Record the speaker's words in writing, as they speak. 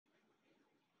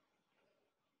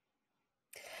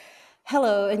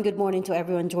Hello and good morning to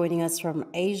everyone joining us from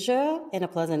Asia, and a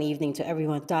pleasant evening to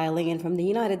everyone dialing in from the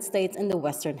United States and the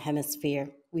Western Hemisphere.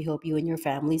 We hope you and your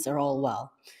families are all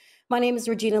well. My name is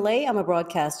Regina Lay. I'm a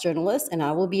broadcast journalist, and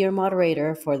I will be your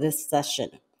moderator for this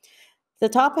session. The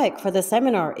topic for the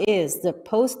seminar is the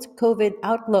post COVID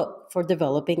outlook for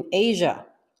developing Asia.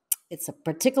 It's a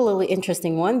particularly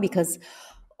interesting one because,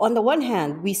 on the one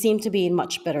hand, we seem to be in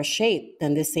much better shape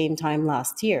than the same time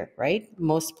last year, right?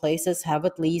 Most places have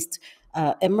at least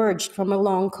emerged from a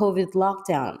long COVID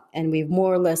lockdown, and we've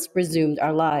more or less resumed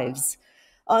our lives.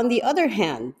 On the other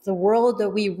hand, the world that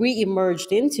we re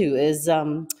emerged into is,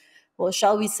 well,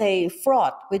 shall we say,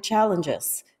 fraught with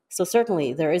challenges. So,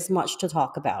 certainly, there is much to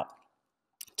talk about.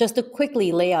 Just to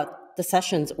quickly lay out the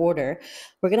session's order,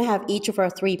 we're going to have each of our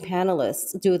three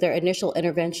panelists do their initial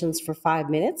interventions for 5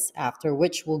 minutes, after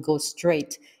which we'll go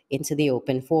straight into the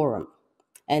open forum.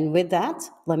 And with that,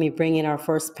 let me bring in our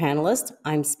first panelist.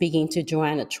 I'm speaking to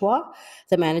Joanna Chua,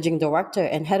 the Managing Director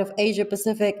and Head of Asia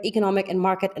Pacific Economic and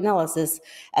Market Analysis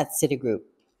at Citigroup.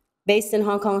 Based in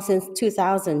Hong Kong since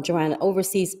 2000, Joanna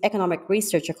oversees economic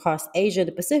research across Asia and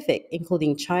the Pacific,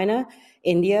 including China,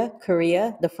 India,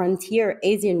 Korea, the frontier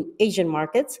Asian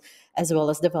markets, as well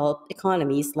as developed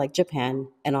economies like Japan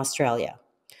and Australia.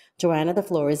 Joanna, the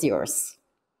floor is yours.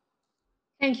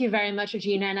 Thank you very much,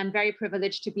 Regina, and I'm very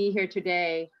privileged to be here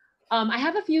today. I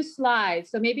have a few slides,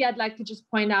 so maybe I'd like to just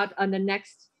point out on the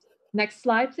next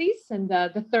slide, please, and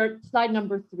the third slide,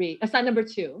 slide number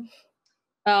 2.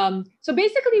 So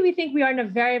basically, we think we are in a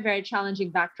very, very challenging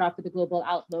backdrop for the global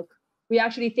outlook. We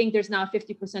actually think there's now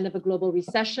 50% of a global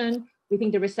recession. We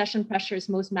think the recession pressure is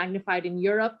most magnified in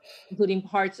Europe, including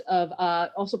parts of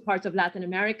Latin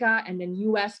America, and then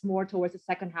US more towards the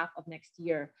second half of next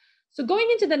year. So going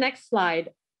into the next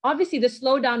slide, obviously the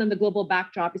slowdown in the global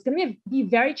backdrop is going to be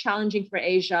very challenging for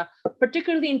Asia,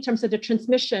 particularly in terms of the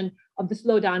transmission of the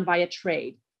slowdown via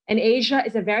trade. And Asia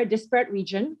is a very disparate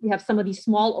region. We have some of these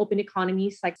small open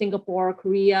economies like Singapore,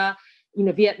 Korea,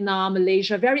 Vietnam,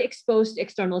 Malaysia, very exposed to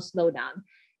external slowdown,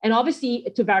 and obviously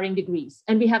to varying degrees.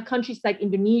 And we have countries like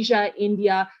Indonesia,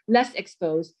 India, less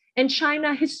exposed, and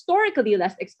China historically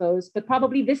less exposed, but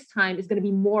probably this time is going to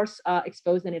be more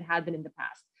exposed than it had been in the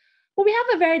past. But we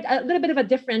have a little bit of a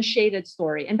differentiated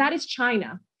story, and that is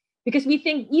China. Because we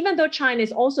think even though China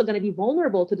is also going to be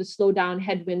vulnerable to the slowdown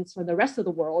headwinds from the rest of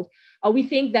the world, we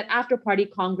think that after Party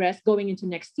Congress going into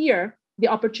next year, the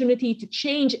opportunity to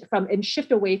change from and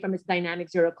shift away from its dynamic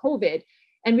zero COVID.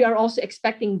 And we are also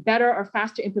expecting better or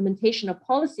faster implementation of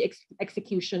policy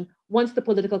execution once the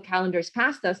political calendar is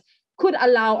past us, could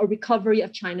allow a recovery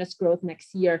of China's growth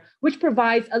next year, which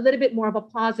provides a little bit more of a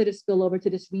positive spillover to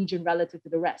this region relative to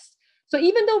the rest. So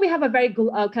even though we have a very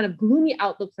kind of gloomy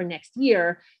outlook for next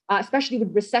year, especially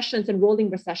with recessions and rolling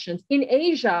recessions in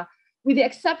Asia, with the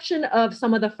exception of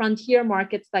some of the frontier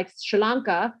markets like Sri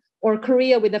Lanka or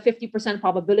Korea with a 50%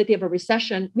 probability of a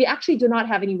recession, we actually do not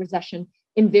have any recession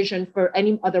envisioned for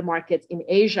any other markets in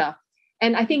Asia.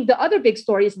 And I think the other big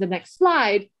story is the next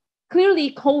slide.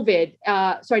 Clearly, COVID,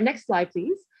 next slide,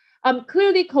 please.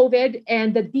 Clearly, COVID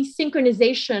and the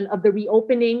desynchronization of the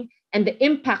reopening and the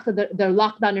impact of the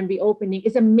lockdown and reopening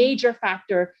is a major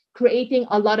factor, creating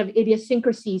a lot of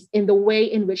idiosyncrasies in the way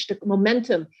in which the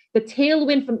momentum, the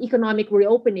tailwind from economic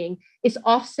reopening is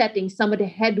offsetting some of the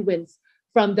headwinds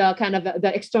from the kind of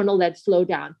the external-led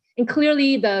slowdown. And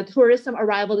clearly, the tourism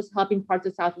arrival is helping parts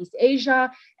of Southeast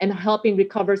Asia and helping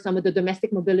recover some of the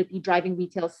domestic mobility, driving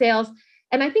retail sales.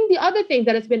 And I think the other thing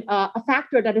that has been a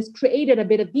factor that has created a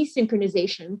bit of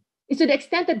desynchronization is to the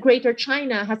extent that Greater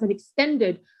China has an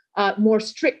extended, more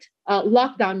strict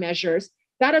lockdown measures,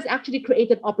 that has actually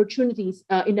created opportunities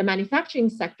in the manufacturing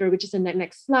sector, which is in the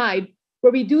next slide,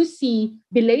 where we do see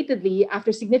belatedly,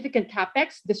 after significant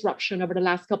capex disruption over the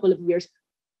last couple of years,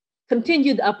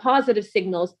 continued positive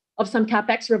signals of some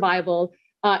capex revival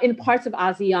in parts of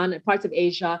ASEAN and parts of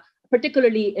Asia,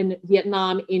 particularly in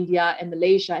Vietnam, India, and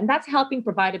Malaysia. And that's helping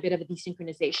provide a bit of a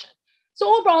desynchronization.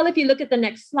 So overall, if you look at the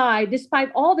next slide, despite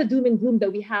all the doom and gloom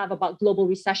that we have about global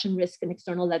recession risk and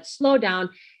external-led slowdown,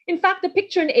 in fact, the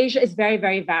picture in Asia is very,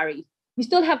 very varied. We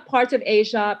still have parts of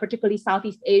Asia, particularly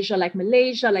Southeast Asia, like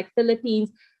Malaysia, like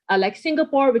Philippines, like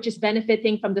Singapore, which is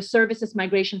benefiting from the services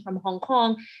migration from Hong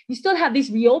Kong. You still have these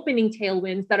reopening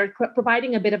tailwinds that are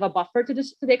providing a bit of a buffer to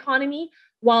the economy,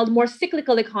 while more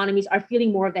cyclical economies are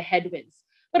feeling more of the headwinds.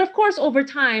 But of course, over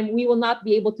time, we will not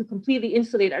be able to completely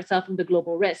insulate ourselves from the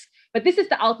global risk. But this is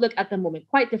the outlook at the moment,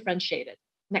 quite differentiated.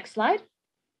 Next slide.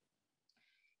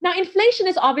 Now, inflation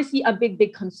is obviously a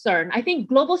big concern. I think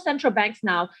global central banks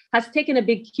now has taken a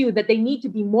big cue that they need to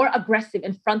be more aggressive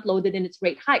and front-loaded in its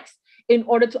rate hikes in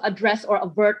order to address or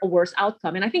avert a worse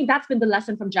outcome. And I think that's been the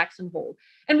lesson from Jackson Hole.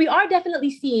 And we are definitely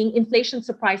seeing inflation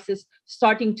surprises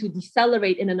starting to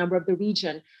decelerate in a number of the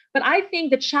region. But I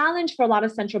think the challenge for a lot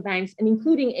of central banks, and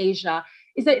including Asia,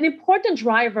 is that an important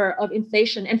driver of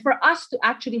inflation, and for us to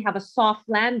actually have a soft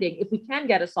landing, if we can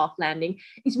get a soft landing,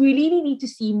 is we really need to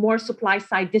see more supply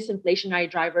side disinflationary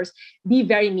drivers be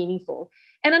very meaningful.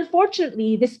 And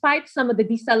unfortunately, despite some of the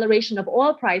deceleration of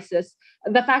oil prices,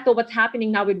 the fact of what's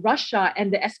happening now with Russia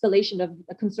and the escalation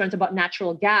of concerns about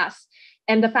natural gas,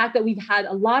 and the fact that we've had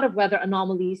a lot of weather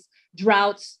anomalies,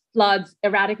 droughts, floods,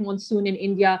 erratic monsoon in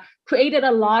India, created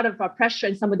a lot of pressure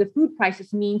in some of the food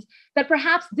prices, means that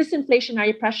perhaps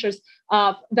disinflationary pressures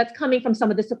that's coming from some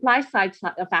of the supply side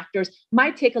factors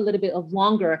might take a little bit of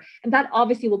longer. And that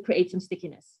obviously will create some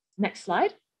stickiness. Next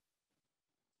slide.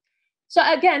 So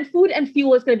again, food and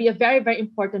fuel is going to be a very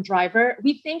important driver.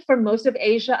 We think for most of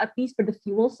Asia, at least for the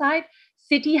fuel side,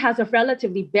 Citi has a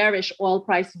relatively bearish oil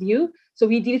price view. So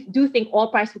we do think oil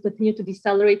price will continue to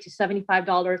decelerate to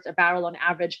 $75 a barrel on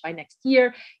average by next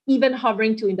year, even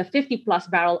hovering to in the 50 plus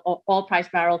barrel oil price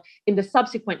barrel in the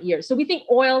subsequent years. So we think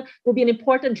oil will be an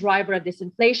important driver of this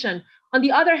inflation. On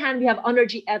the other hand, we have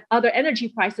other energy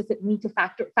prices that need to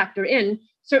factor in.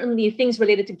 Certainly, things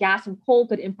related to gas and coal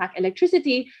could impact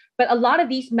electricity, but a lot of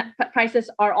these prices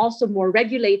are also more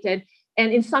regulated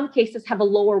and in some cases have a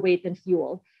lower weight than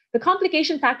fuel. The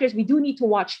complication factors, we do need to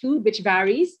watch food, which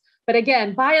varies. But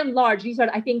again, by and large, these are,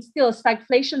 I think, still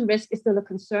stagflation risk is still a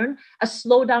concern. A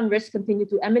slowdown risk continue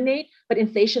to emanate, but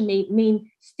inflation may mean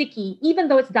sticky. Even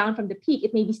though it's down from the peak,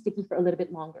 it may be sticky for a little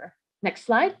bit longer. Next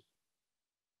slide.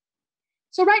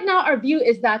 So right now, our view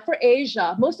is that for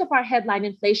Asia, most of our headline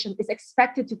inflation is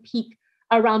expected to peak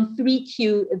around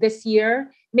 3Q this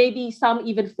year, maybe some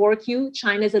even 4Q.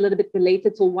 China is a little bit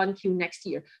belated till 1Q next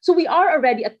year. So we are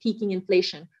already at peaking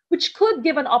inflation, which could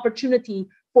give an opportunity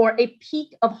for a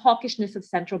peak of hawkishness of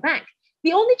central bank.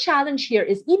 The only challenge here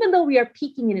is even though we are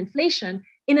peaking in inflation,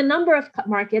 in a number of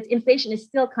markets, inflation is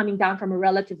still coming down from a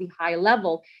relatively high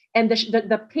level. And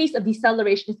the pace of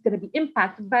deceleration is going to be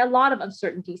impacted by a lot of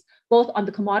uncertainties, both on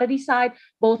the commodity side,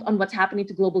 both on what's happening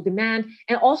to global demand,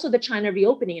 and also the China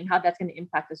reopening and how that's going to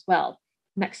impact as well.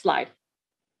 Next slide.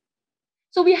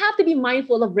 So we have to be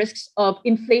mindful of risks of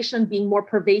inflation being more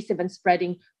pervasive and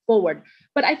spreading forward.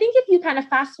 But I think if you kind of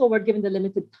fast forward, given the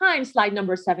limited time, slide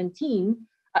number 17,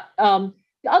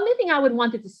 the only thing I would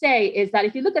wanted to say is that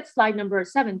if you look at slide number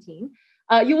 17,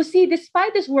 you will see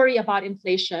despite this worry about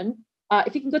inflation,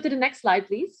 if you can go to the next slide,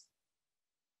 please.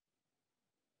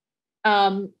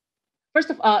 First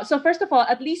of all,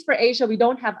 at least for Asia, we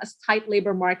don't have as tight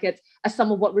labor markets as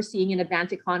some of what we're seeing in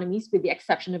advanced economies, with the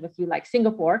exception of a few like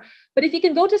Singapore. But if you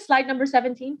can go to slide number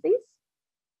 17, please.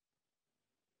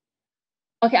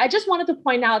 Okay, I just wanted to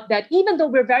point out that even though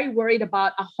we're very worried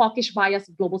about a hawkish bias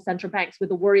of global central banks with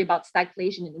the worry about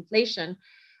stagflation and inflation,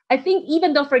 I think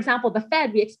even though, for example, the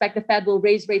Fed, we expect the Fed will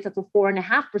raise rates up to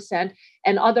 4.5%,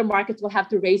 and other markets will have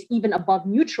to raise even above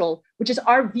neutral, which is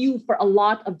our view for a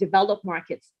lot of developed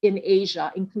markets in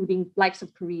Asia, including likes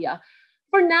of Korea.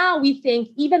 For now, we think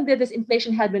even though this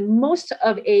inflation headwind, most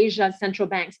of Asia's central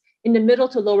banks in the middle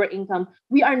to lower income,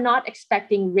 we are not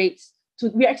expecting rates.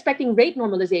 We are expecting rate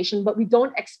normalization, but we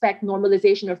don't expect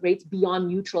normalization of rates beyond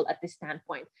neutral at this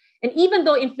standpoint. And even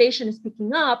though inflation is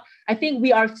picking up, I think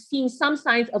we are seeing some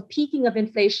signs of peaking of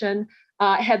inflation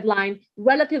headline,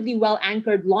 relatively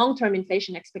well-anchored long-term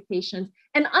inflation expectations.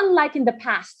 And unlike in the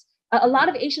past, a lot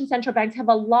of Asian central banks have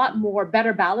a lot more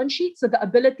better balance sheets, so the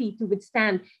ability to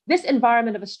withstand this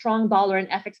environment of a strong dollar and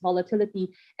FX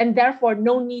volatility, and therefore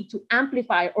no need to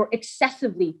amplify or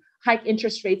excessively hike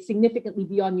interest rates significantly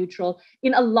beyond neutral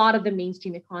in a lot of the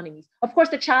mainstream economies. Of course,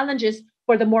 the challenge is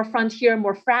for the more frontier,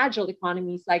 more fragile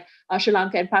economies like Sri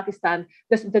Lanka and Pakistan,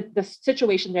 the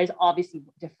situation there is obviously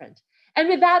different. And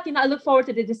with that, I look forward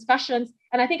to the discussions,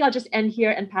 and I think I'll just end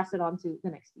here and pass it on to the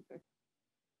next speaker.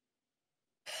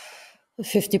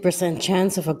 50%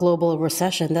 chance of a global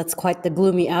recession. That's quite the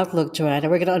gloomy outlook, Joanna.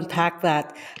 We're going to unpack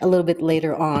that a little bit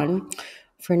later on.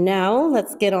 For now,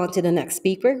 let's get on to the next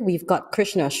speaker. We've got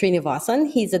Krishna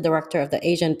Srinivasan. He's the director of the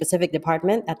Asian Pacific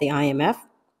Department at the IMF.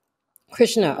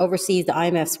 Krishna oversees the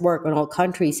IMF's work on all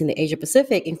countries in the Asia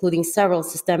Pacific, including several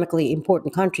systemically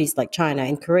important countries like China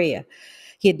and Korea.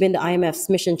 He had been the IMF's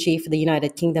mission chief for the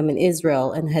United Kingdom and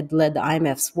Israel and had led the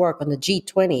IMF's work on the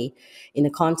G20 in the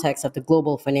context of the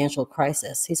global financial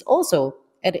crisis. He's also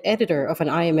editor of an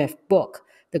IMF book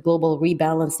the global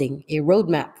rebalancing, a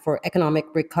roadmap for economic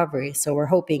recovery. So we're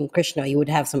hoping, Krishna, you would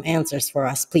have some answers for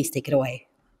us. Please take it away.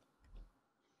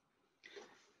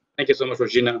 Thank you so much,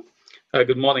 Regina.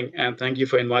 Good morning, and thank you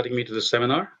for inviting me to this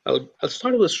seminar. I'll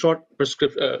start with a short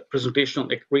presentation on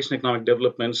recent economic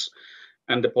developments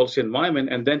and the policy environment,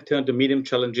 and then turn to medium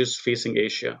challenges facing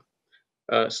Asia.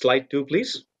 Slide 2,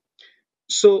 please.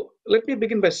 So let me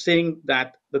begin by saying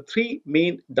that the three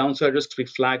main downside risks we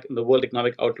flagged in the World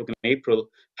Economic Outlook in April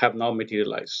have now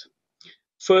materialized.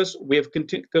 First, we've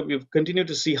continued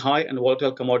to see high and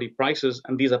volatile commodity prices,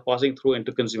 and these are passing through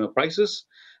into consumer prices.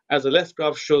 As the left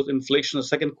graph shows, inflation in the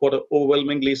second quarter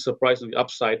overwhelmingly surprised on the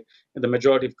upside in the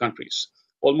majority of countries.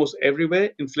 Almost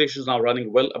everywhere, inflation is now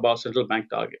running well above central bank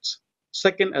targets.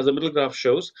 Second, as the middle graph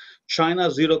shows,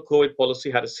 China's zero COVID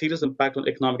policy had a serious impact on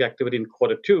economic activity in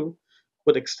quarter two,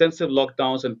 with extensive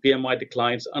lockdowns and PMI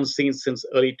declines unseen since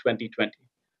early 2020.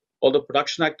 Although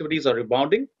production activities are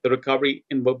rebounding, the recovery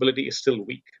in mobility is still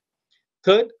weak.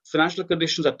 Third, financial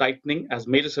conditions are tightening as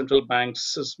major central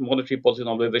banks' monetary policy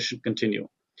normalization continue.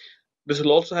 This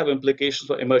will also have implications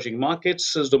for emerging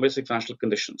markets as domestic financial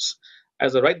conditions.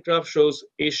 As the right graph shows,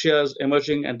 Asia's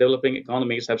emerging and developing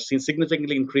economies have seen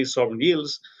significantly increased sovereign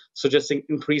yields, suggesting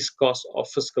increased costs of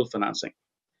fiscal financing.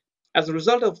 As a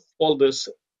result of all this,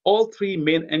 all three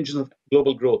main engines of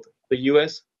global growth, the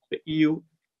US, the EU,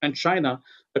 and China,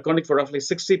 accounting for roughly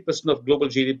 60% of global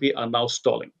GDP, are now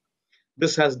stalling.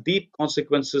 This has deep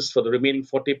consequences for the remaining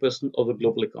 40% of the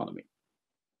global economy.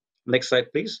 Next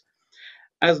slide, please.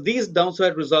 As these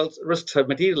downside risks have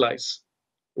materialized,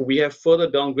 we have further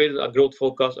downgraded our growth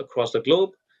forecast across the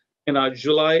globe. In our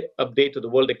July update to the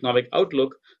World Economic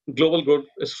Outlook, global growth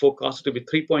is forecasted to be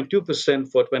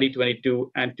 3.2% for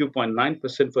 2022 and 2.9%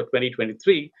 for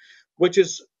 2023, which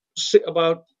is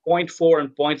about zero point 0.4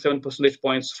 and 0.7 percentage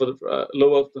points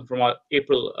lower than from our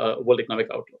April World Economic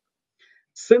Outlook.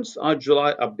 Since our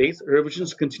July updates,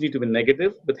 revisions continue to be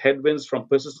negative, with headwinds from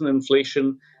persistent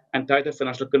inflation and tighter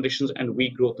financial conditions and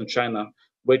weak growth in China,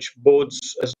 which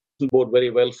doesn't bode very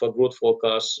well for growth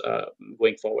forecasts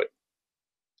going forward.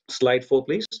 Slide 4,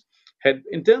 please.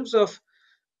 In terms of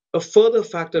a further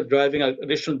factor driving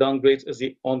additional downgrades is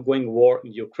the ongoing war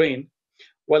in Ukraine.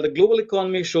 While the global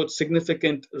economy showed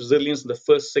significant resilience in the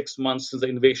first 6 months since the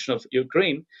invasion of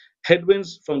Ukraine,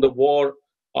 headwinds from the war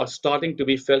are starting to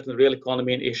be felt in the real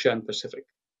economy in Asia and Pacific.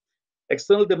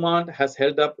 External demand has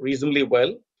held up reasonably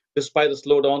well despite the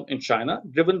slowdown in China,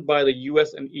 driven by the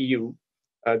US and EU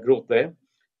growth there.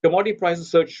 Commodity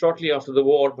prices surged shortly after the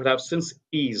war, but have since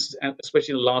eased, and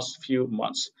especially in the last few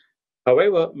months.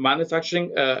 However,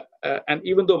 and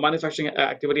even though manufacturing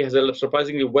activity has held up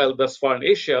surprisingly well thus far in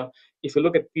Asia, if you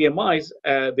look at PMIs,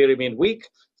 they remain weak,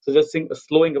 suggesting a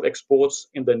slowing of exports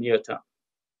in the near term.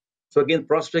 So again,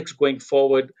 prospects going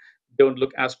forward don't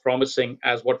look as promising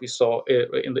as what we saw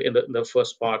in the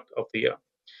first part of the year.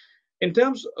 In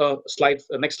terms of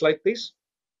next slide, please.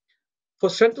 For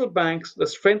central banks, the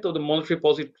strength of the monetary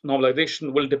policy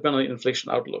normalization will depend on the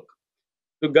inflation outlook.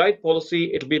 To guide policy,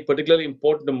 it will be particularly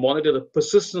important to monitor the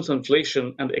persistence of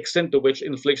inflation and the extent to which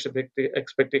inflation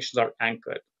expectations are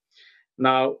anchored.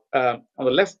 Now, on the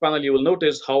left panel, you will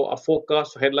notice how our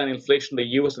forecasts for headline inflation in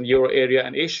the US and Euro area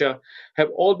and Asia have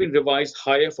all been revised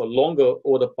higher for longer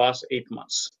over the past 8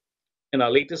 months. In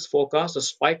our latest forecast, a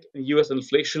spike in US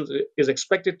inflation is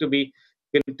expected to be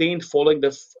contained following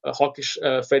the hawkish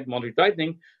Fed monetary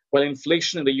tightening, while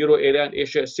inflation in the Euro area and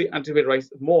Asia is anticipated to rise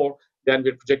more than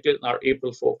we projected in our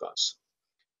April forecast.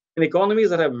 In economies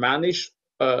that have managed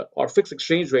or fixed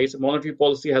exchange rates, monetary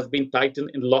policy has been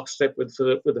tightened in lockstep with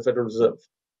the Federal Reserve.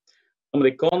 Among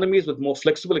economies with more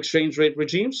flexible exchange rate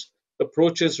regimes,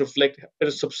 approaches reflect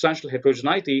a substantial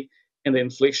heterogeneity in the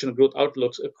inflation growth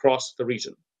outlooks across the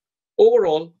region.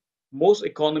 Overall, most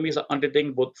economies are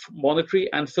undertaking both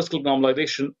monetary and fiscal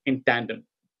normalization in tandem.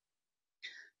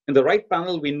 In the right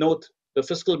panel, we note the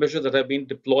fiscal measures that have been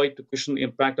deployed to cushion the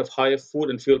impact of higher food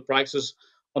and fuel prices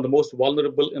on the most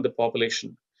vulnerable in the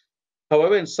population.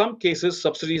 However, in some cases,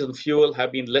 subsidies on fuel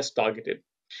have been less targeted.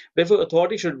 Therefore,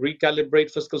 authorities should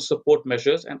recalibrate fiscal support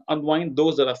measures and unwind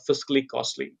those that are fiscally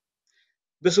costly.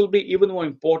 This will be even more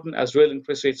important as real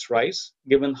interest rates rise,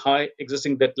 given high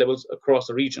existing debt levels across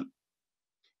the region.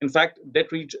 In fact,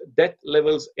 debt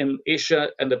levels in Asia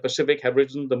and the Pacific have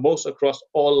risen the most across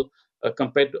all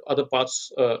compared to other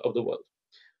parts of the world.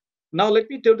 Now, let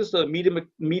me turn to the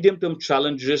medium-term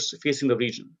challenges facing the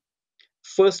region.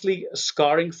 Firstly,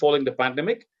 scarring following the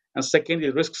pandemic, and secondly,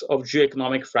 the risks of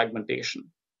geoeconomic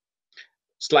fragmentation.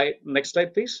 Next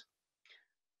slide, please.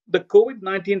 The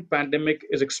COVID-19 pandemic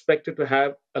is expected to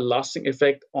have a lasting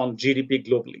effect on GDP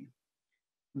globally.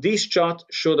 These charts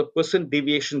show the percent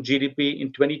deviation GDP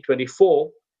in 2024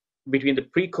 between the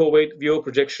pre-COVID view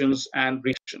projections and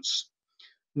regions.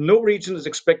 No region is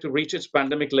expected to reach its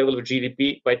pandemic level of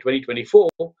GDP by 2024,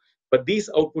 but these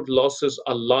output losses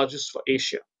are largest for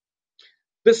Asia.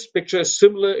 This picture is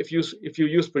similar if you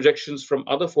use projections from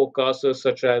other forecasters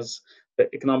such as the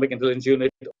Economic Intelligence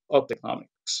Unit or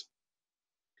economics.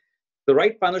 The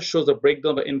right panel shows the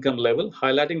breakdown by income level,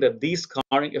 highlighting that these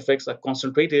carrying effects are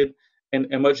concentrated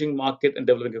in emerging market and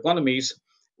developing economies,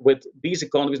 with these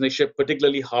economies in Asia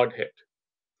particularly hard hit.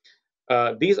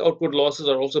 These output losses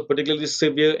are also particularly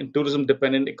severe in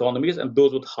tourism-dependent economies and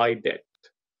those with high debt.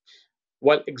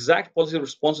 While exact policy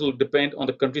responses will depend on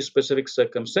the country's specific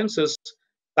circumstances,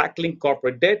 tackling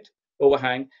corporate debt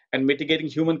overhang and mitigating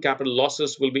human capital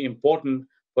losses will be important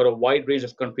for a wide range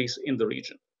of countries in the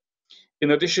region.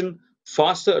 In addition,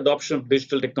 faster adoption of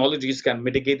digital technologies can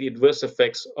mitigate the adverse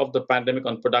effects of the pandemic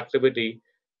on productivity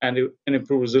and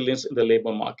improve resilience in the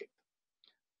labor market.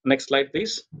 Next slide,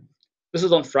 please. This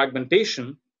is on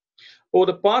fragmentation. Over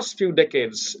the past few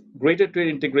decades, greater trade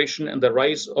integration and the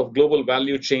rise of global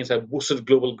value chains have boosted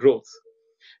global growth,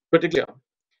 particularly,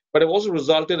 but have also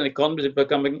resulted in economies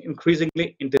becoming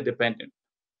increasingly interdependent.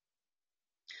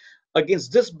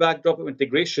 Against this backdrop of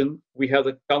integration, we have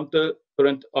the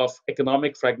countercurrent of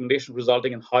economic fragmentation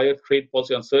resulting in higher trade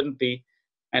policy uncertainty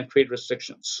and trade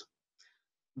restrictions.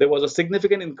 There was a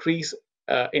significant increase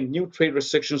in new trade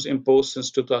restrictions imposed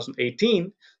since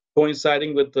 2018,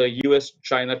 coinciding with the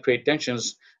US-China trade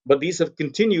tensions, but these have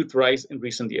continued to rise in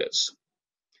recent years.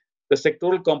 The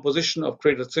sectoral composition of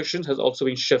trade restrictions has also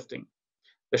been shifting.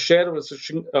 The share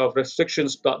of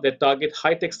restrictions that target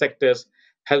high-tech sectors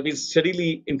has been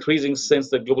steadily increasing since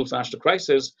the global financial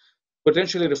crisis,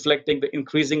 potentially reflecting the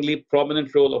increasingly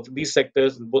prominent role of these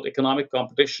sectors in both economic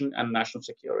competition and national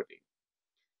security.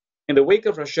 In the wake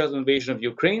of Russia's invasion of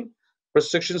Ukraine,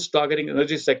 restrictions targeting the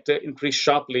energy sector increased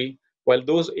sharply, while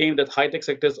those aimed at high-tech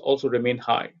sectors also remain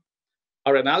high.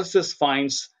 Our analysis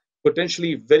finds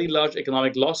potentially very large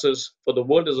economic losses for the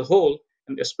world as a whole,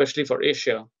 and especially for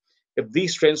Asia, if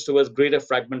these trends towards greater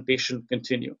fragmentation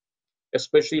continue,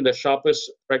 especially in the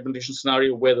sharpest fragmentation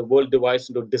scenario where the world divides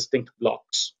into distinct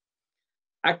blocks.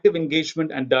 Active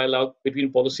engagement and dialogue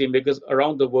between policymakers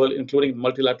around the world, including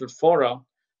multilateral fora,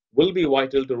 will be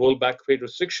vital to roll back trade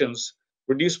restrictions,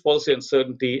 reduce policy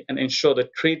uncertainty, and ensure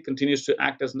that trade continues to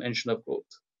act as an engine of growth.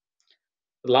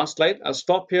 The last slide, I'll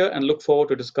stop here and look forward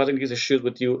to discussing these issues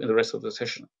with you in the rest of the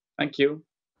session. Thank you.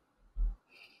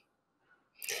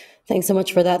 Thanks so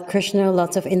much for that, Krishna.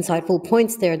 Lots of insightful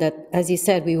points there that, as you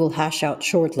said, we will hash out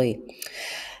shortly.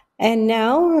 And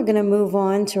now we're going to move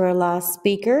on to our last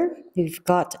speaker. We've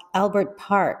got Albert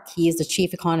Park. He is the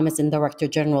Chief Economist and Director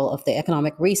General of the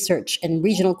Economic Research and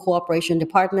Regional Cooperation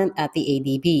Department at the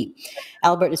ADB.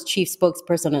 Albert is Chief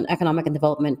Spokesperson on Economic and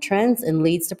Development Trends and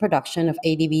leads the production of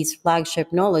ADB's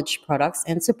flagship knowledge products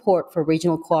and support for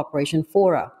regional cooperation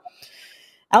fora.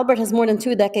 Albert has more than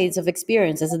 2 decades of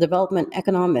experience as a development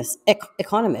economist,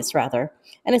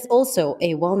 and is also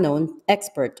a well-known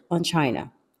expert on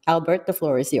China. Albert, the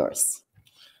floor is yours.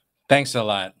 Thanks a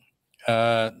lot.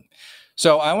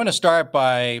 So I want to start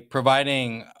by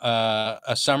providing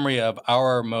a summary of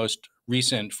our most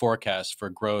recent forecasts for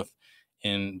growth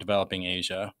in developing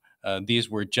Asia. These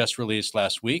were just released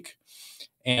last week.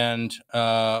 And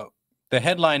the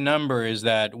headline number is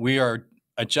that we are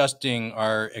adjusting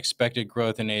our expected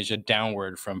growth in Asia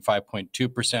downward from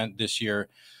 5.2% this year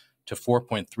to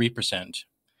 4.3%.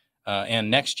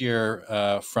 And next year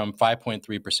from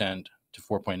 5.3% to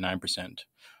 4.9%.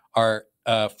 Our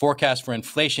forecast for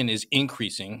inflation is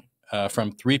increasing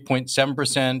from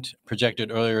 3.7%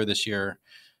 projected earlier this year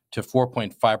to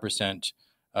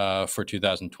 4.5% for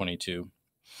 2022.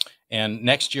 And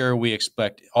next year, we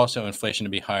expect also inflation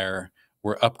to be higher.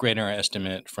 We're upgrading our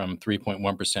estimate from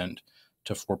 3.1%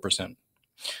 to 4%.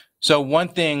 So one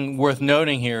thing worth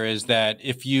noting here is that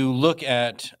if you look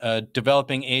at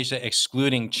developing Asia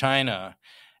excluding China,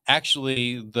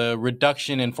 actually the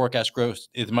reduction in forecast growth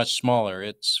is much smaller.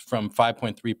 It's from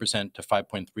 5.3% to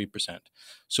 5.3%.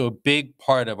 So a big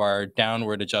part of our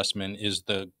downward adjustment is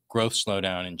the growth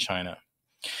slowdown in China.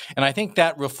 And I think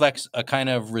that reflects a kind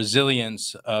of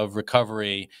resilience of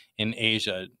recovery in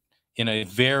Asia in a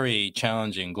very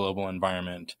challenging global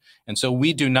environment. And so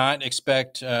we do not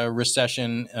expect a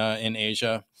recession in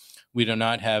Asia. We do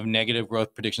not have negative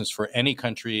growth predictions for any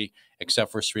country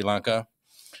except for Sri Lanka.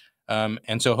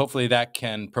 And so hopefully that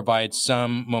can provide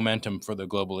some momentum for the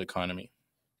global economy.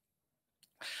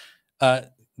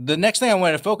 The next thing I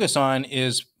want to focus on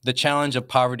is the challenge of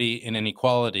poverty and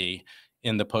inequality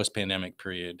in the post-pandemic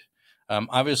period.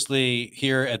 Obviously,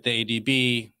 here at the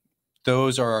ADB,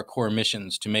 those are our core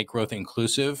missions: to make growth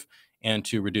inclusive and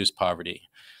to reduce poverty.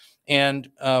 And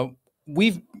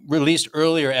we've released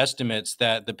earlier estimates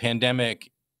that the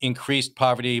pandemic increased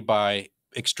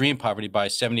extreme poverty by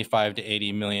 75 to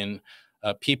 80 million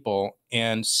people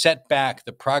and set back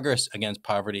the progress against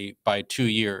poverty by 2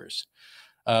 years.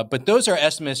 But those are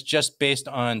estimates just based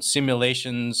on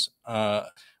simulations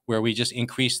where we just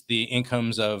increase the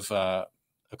incomes of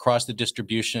across the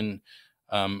distribution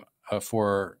and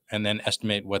then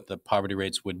estimate what the poverty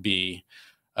rates would be.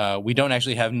 We don't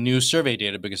actually have new survey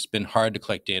data because it's been hard to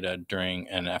collect data during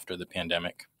and after the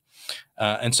pandemic.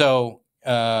 And so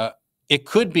it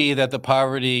could be that the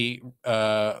poverty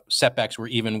setbacks were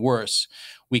even worse.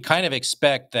 We kind of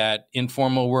expect that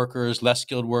informal workers, less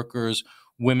skilled workers,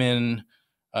 women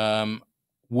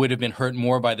would have been hurt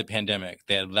more by the pandemic.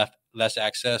 They had less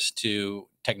access to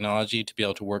technology to be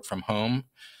able to work from home.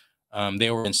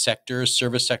 They were in service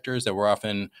sectors that were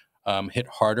often hit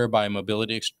harder by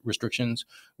mobility restrictions.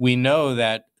 We know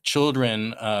that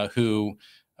children who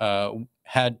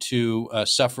had to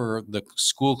suffer the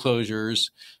school closures,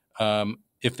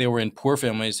 if they were in poor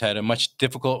families, had a more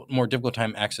difficult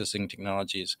time accessing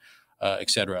technologies, et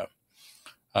cetera.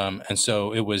 And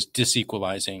so it was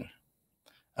disequalizing.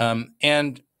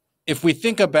 And if we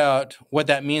think about what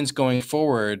that means going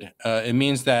forward, it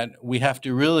means that we have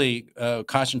to really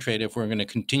concentrate if we're going to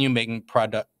continue making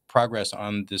progress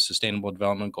on the Sustainable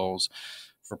Development Goals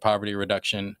for poverty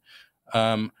reduction.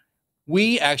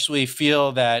 We actually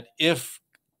feel that if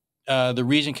the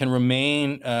region can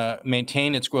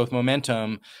maintain its growth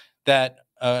momentum, that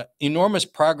enormous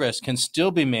progress can still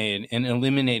be made in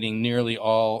eliminating nearly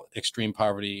all extreme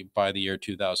poverty by the year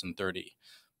 2030.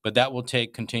 But that will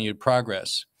take continued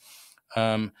progress.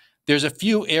 There's a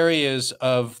few areas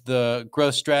of the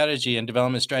growth strategy and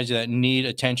development strategy that need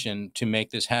attention to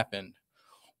make this happen.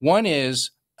 One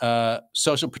is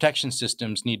social protection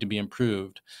systems need to be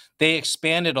improved. They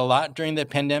expanded a lot during the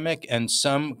pandemic, and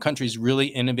some countries really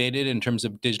innovated in terms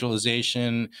of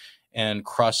digitalization and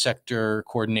cross-sector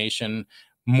coordination.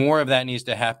 More of that needs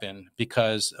to happen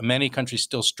because many countries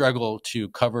still struggle to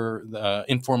cover the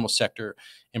informal sector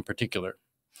in particular.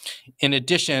 In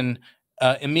addition,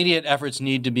 immediate efforts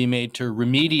need to be made to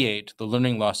remediate the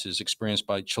learning losses experienced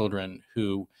by children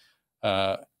who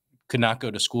could not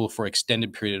go to school for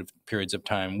extended periods of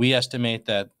time. We estimate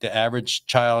that the average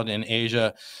child in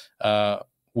Asia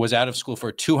was out of school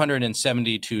for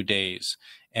 272 days,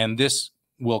 and this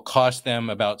will cost them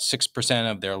about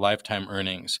 6% of their lifetime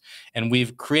earnings. And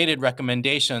we've created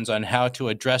recommendations on how to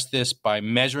address this by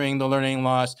measuring the learning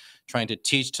loss, trying to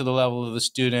teach to the level of the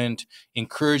student,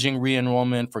 encouraging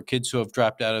re-enrollment for kids who have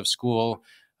dropped out of school,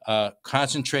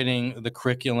 concentrating the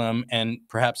curriculum, and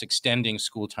perhaps extending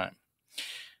school time.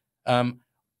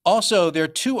 Also, there are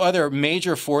two other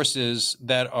major forces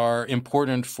that are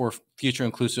important for future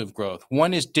inclusive growth.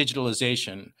 One is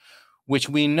digitalization, which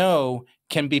we know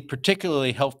can be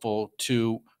particularly helpful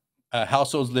to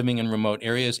households living in remote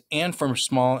areas and for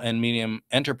small and medium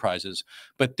enterprises.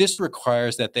 But this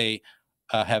requires that they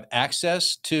have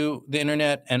access to the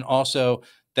internet and also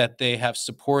that they have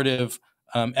supportive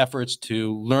efforts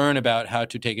to learn about how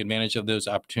to take advantage of those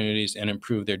opportunities and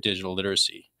improve their digital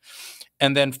literacy.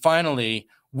 And then finally,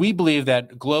 we believe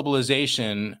that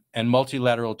globalization and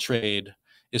multilateral trade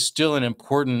is still an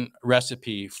important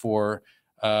recipe for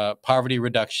poverty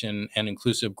reduction and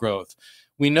inclusive growth.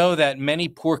 We know that many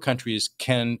poor countries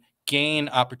can gain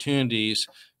opportunities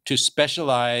to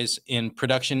specialize in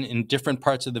production in different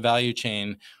parts of the value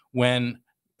chain when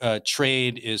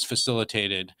trade is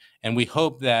facilitated. And we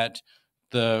hope that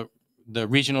the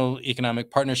Regional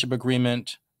Economic Partnership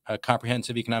Agreement, a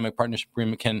comprehensive economic partnership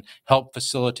agreement, can help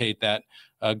facilitate that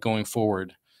going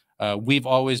forward. We've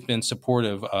always been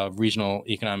supportive of regional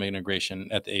economic integration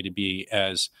at the ADB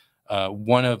as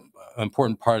one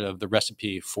important part of the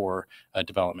recipe for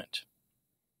development.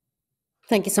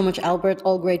 Thank you so much, Albert.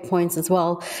 All great points as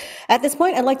well. At this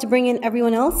point, I'd like to bring in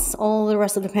everyone else, all the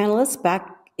rest of the panelists back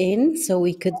in so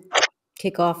we could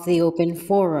kick off the open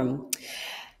forum.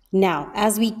 Now,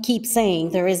 as we keep saying,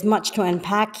 there is much to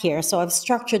unpack here, so I've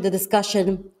structured the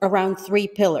discussion around 3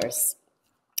 pillars: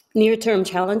 near-term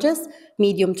challenges,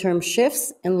 medium-term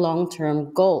shifts, and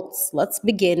long-term goals. Let's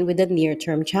begin with the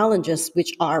near-term challenges,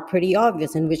 which are pretty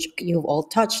obvious and which you've all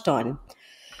touched on.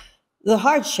 The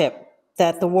hardship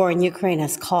that the war in Ukraine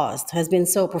has caused has been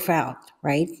so profound,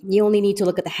 right? You only need to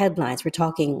look at the headlines. We're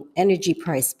talking energy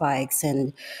price spikes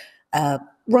and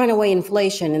runaway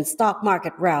inflation and stock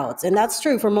market routes. And that's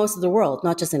true for most of the world,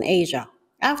 not just in Asia.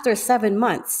 After 7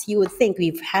 months, you would think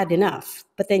we've had enough.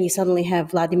 But then you suddenly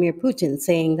have Vladimir Putin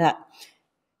saying that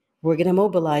we're going to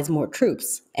mobilize more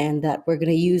troops and that we're going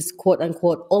to use, quote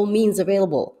unquote, all means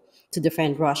available to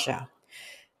defend Russia.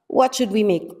 What should we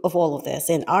make of all of this?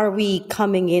 And are we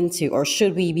coming into, or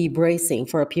should we be bracing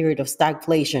for a period of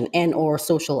stagflation and or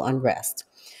social unrest?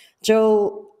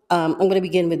 Joe, I'm going to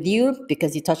begin with you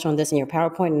because you touched on this in your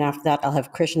PowerPoint, and after that, I'll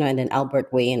have Krishna and then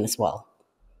Albert weigh in as well.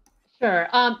 Sure.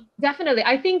 Definitely.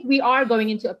 I think we are going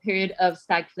into a period of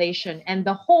stagflation, and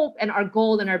the hope and our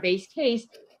goal and our base case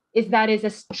is that is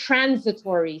a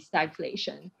transitory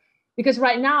stagflation. Because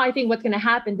right now, I think what's going to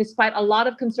happen, despite a lot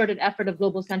of concerted effort of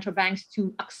global central banks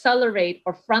to accelerate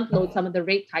or front load some of the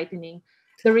rate tightening,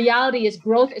 the reality is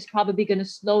growth is probably going to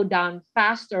slow down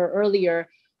faster earlier,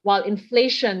 while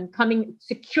inflation coming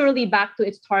securely back to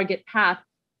its target path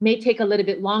may take a little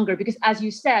bit longer. Because as you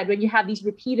said, when you have these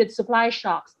repeated supply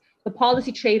shocks, the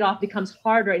policy trade-off becomes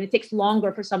harder and it takes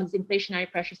longer for some of these inflationary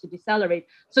pressures to decelerate.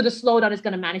 So the slowdown is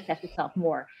going to manifest itself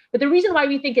more. But the reason why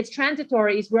we think it's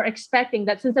transitory is we're expecting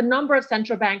that since a number of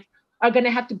central banks are going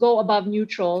to have to go above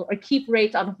neutral or keep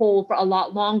rates on hold for a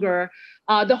lot longer,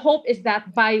 the hope is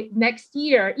that by next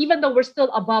year, even though we're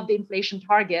still above the inflation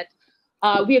target,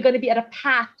 we are going to be at a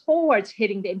path towards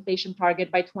hitting the inflation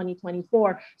target by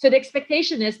 2024. So the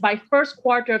expectation is by first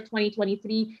quarter of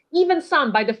 2023, even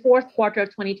some by the fourth quarter of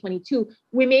 2022,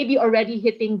 we may be already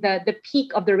hitting the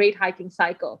peak of the rate hiking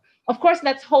cycle. Of course,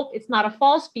 let's hope it's not a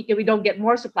false peak and we don't get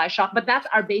more supply shock, but that's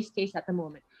our base case at the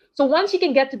moment. So once you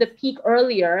can get to the peak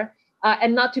earlier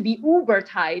and not to be uber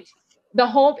tight, the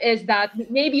hope is that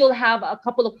maybe you'll have a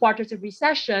couple of quarters of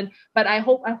recession, but I'm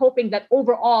hoping that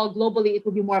overall, globally, it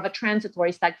will be more of a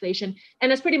transitory stagflation. And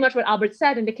that's pretty much what Albert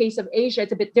said. In the case of Asia,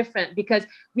 it's a bit different because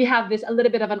we have this a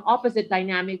little bit of an opposite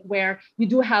dynamic where you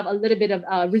do have a little bit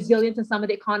of resilience in some of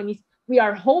the economies. We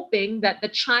are hoping that the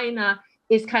China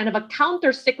is kind of a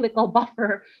counter-cyclical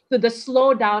buffer to the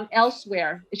slowdown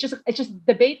elsewhere. It's just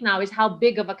debate now is how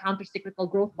big of a counter-cyclical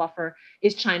growth buffer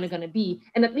is China going to be.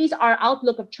 And at least our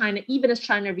outlook of China, even as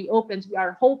China reopens, we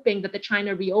are hoping that the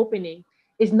China reopening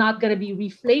is not going to be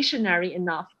reflationary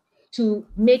enough to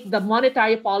make the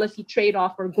monetary policy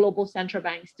trade-off for global central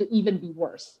banks to even be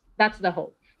worse. That's the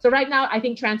hope. So right now, I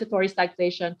think transitory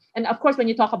stagflation. And of course, when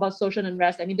you talk about social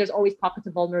unrest, I mean, there's always pockets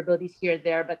of vulnerabilities here and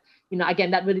there. But,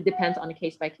 again, that really depends on a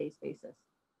case-by-case basis.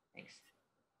 Thanks.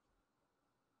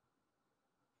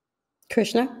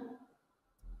 Krishna?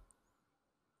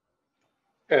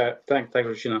 Thanks,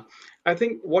 Regina. I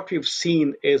think what we've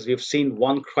seen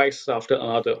one crisis after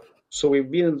another. So we've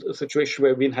been in a situation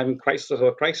where we've been having crisis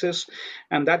after crisis,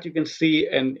 and that you can see,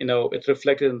 and it's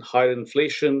reflected in higher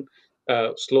inflation,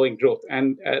 slowing growth.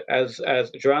 And as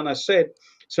Joanna said,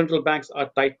 central banks are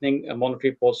tightening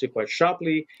monetary policy quite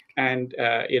sharply, and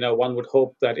one would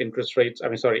hope that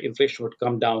inflation would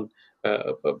come down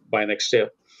by next year.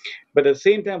 But at the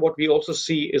same time, what we also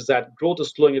see is that growth is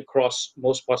slowing across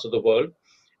most parts of the world.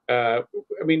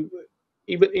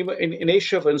 Even in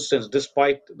Asia, for instance,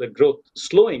 despite the growth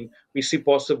slowing, we see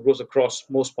positive growth across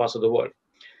most parts of the world.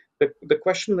 The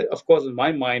question, of course, in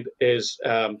my mind is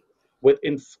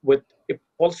with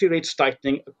policy rates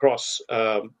tightening across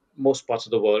most parts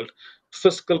of the world,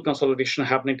 fiscal consolidation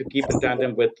happening to keep in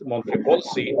tandem with monetary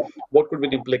policy, what could be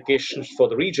the implications for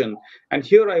the region? And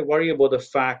here I worry about the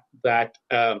fact that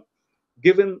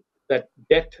given that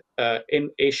debt in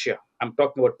Asia, I'm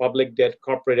talking about public debt,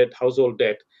 corporate debt, household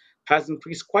debt, has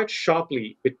increased quite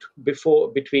sharply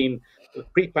between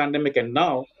pre-pandemic and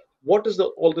now. What does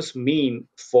all this mean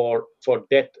for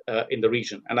debt in the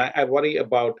region? And I worry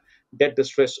about debt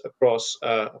distress across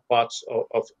parts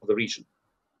of the region.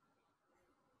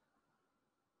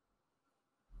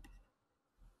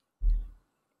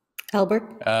 Albert?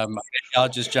 I'll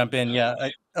just jump in. Yeah,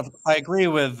 I agree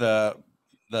with the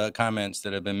comments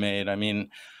that have been made. I mean,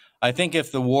 I think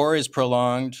if the war is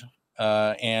prolonged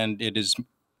and it is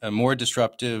more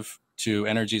disruptive to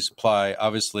energy supply,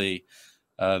 obviously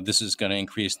this is going to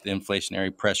increase the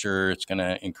inflationary pressure. It's going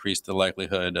to increase the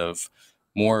likelihood of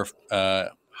more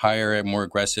higher and more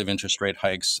aggressive interest rate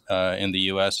hikes in the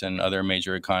U.S. and other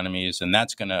major economies, and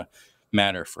that's going to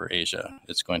matter for Asia.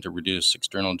 It's going to reduce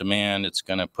external demand. It's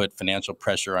going to put financial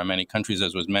pressure on many countries,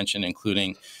 as was mentioned,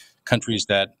 including countries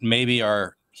that maybe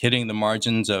are hitting the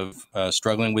margins of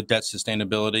struggling with debt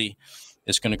sustainability.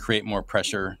 It's going to create more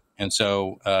pressure. And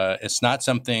so it's not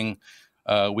something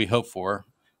we hope for.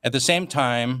 At the same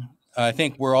time, I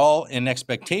think we're all in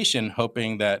expectation,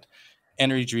 hoping that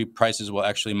energy prices will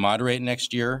actually moderate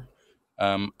next year.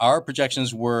 Our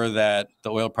projections were that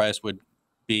the oil price would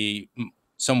be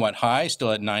somewhat high,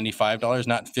 still at $95,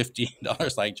 not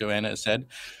 $50 like Joanna said.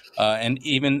 And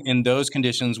even in those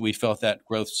conditions, we felt that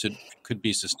growth could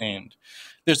be sustained.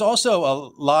 There's also a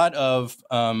lot of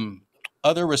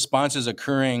other responses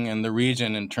occurring in the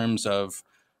region in terms of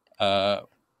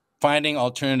finding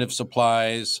alternative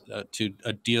supplies to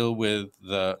deal with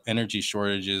the energy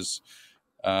shortages.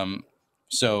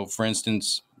 So, for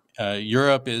instance,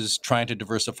 Europe is trying to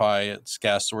diversify its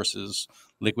gas sources,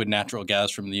 liquid natural gas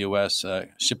from the U.S.,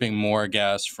 shipping more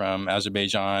gas from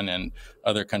Azerbaijan and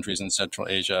other countries in Central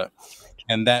Asia.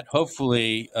 And that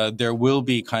hopefully there will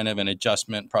be kind of an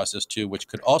adjustment process too, which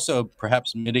could also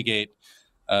perhaps mitigate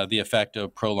the effect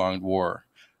of prolonged war.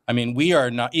 I mean, we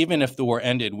are not, even if the war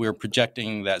ended, we're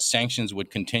projecting that sanctions would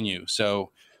continue.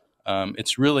 So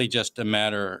it's really just a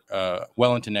matter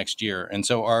well into next year. And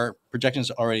so our projections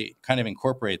already kind of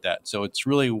incorporate that. So it's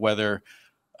really whether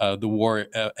the war,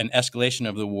 an escalation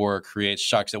of the war creates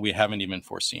shocks that we haven't even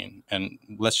foreseen. And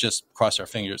let's just cross our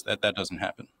fingers that that doesn't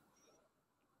happen.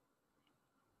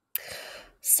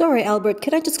 Sorry, Albert,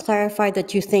 can I just clarify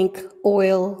that you think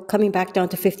oil coming back down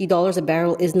to $50 a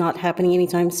barrel is not happening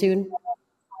anytime soon?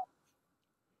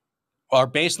 Our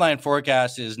baseline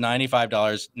forecast is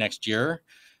 $95 next year,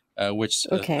 which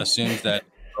assumes that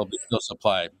there'll be no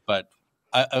supply. But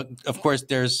of course,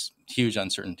 there's huge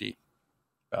uncertainty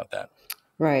about that.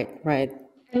 Right.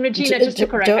 And Regina, just to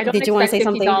correct, I don't did you want to say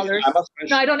expect $50. something?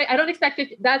 No, I don't expect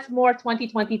 50. That's more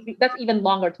 2023. That's even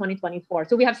longer, 2024.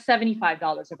 So we have $75 a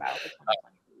barrel for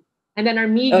 2023. And then our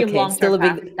medium long-term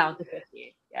path is down to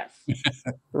 58. Yes.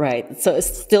 Right. So it's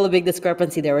still a big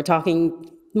discrepancy there. We're talking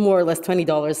more or less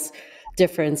 $20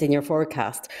 difference in your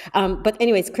forecast. But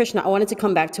anyways, Krishna, I wanted to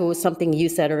come back to something you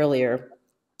said earlier.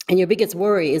 And your biggest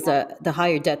worry is the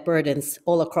higher debt burdens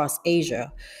all across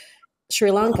Asia. Sri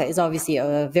Lanka is obviously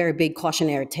a very big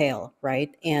cautionary tale,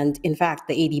 right? And in fact,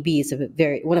 the ADB is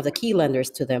one of the key lenders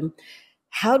to them.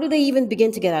 How do they even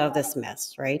begin to get out of this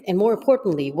mess, right? And more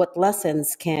importantly, what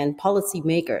lessons can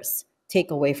policymakers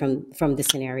take away from this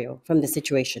scenario, from this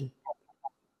situation?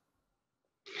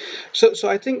 So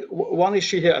I think one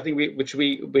issue here, I think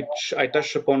which I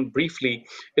touched upon briefly,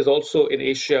 is also in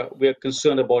Asia. We are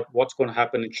concerned about what's going to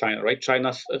happen in China, right?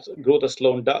 China's growth has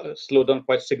slowed down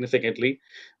quite significantly.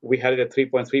 We had it at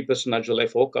 3.3% our July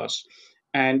forecast,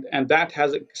 and that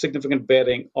has a significant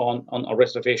bearing on the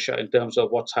rest of Asia in terms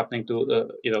of what's happening to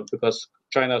because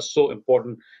China is so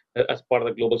important as part of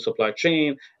the global supply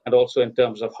chain, and also in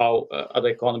terms of how other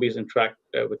economies interact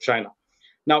with China.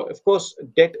 Now, of course,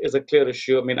 debt is a clear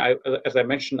issue. I mean, as I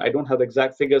mentioned, I don't have the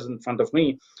exact figures in front of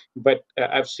me, but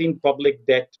I've seen public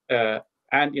debt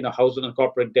and household and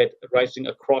corporate debt rising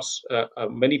across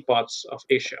many parts of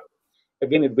Asia.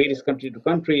 Again, it varies country to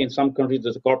country. In some countries,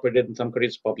 there's a corporate debt, in some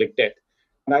countries, public debt.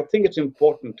 And I think it's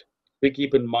important we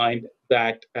keep in mind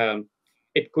that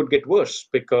it could get worse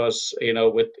because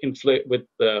with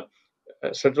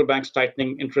central banks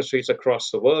tightening interest rates across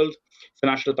the world,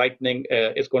 financial tightening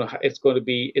is going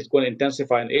to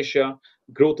intensify in Asia.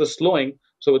 Growth is slowing,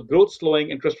 so with growth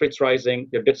slowing, interest rates rising,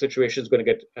 your debt situation is going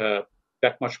to get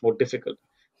that much more difficult.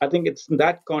 I think it's in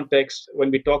that context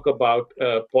when we talk about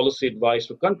policy advice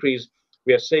for countries,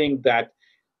 we are saying that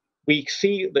we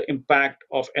see the impact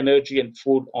of energy and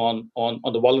food on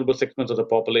the vulnerable segments of the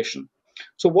population.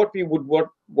 So what we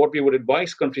would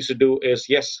advise countries to do is,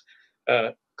 yes,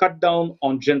 cut down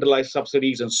on generalized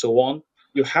subsidies and so on.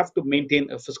 You have to maintain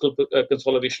a fiscal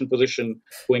consolidation position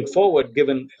going forward,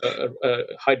 given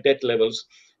high debt levels.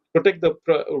 Protect the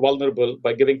vulnerable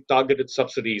by giving targeted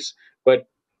subsidies. But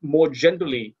more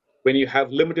generally, when you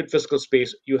have limited fiscal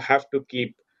space, you have to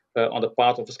keep on the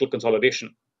path of fiscal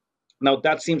consolidation. Now,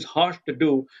 that seems harsh to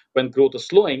do when growth is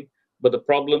slowing, but the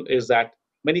problem is that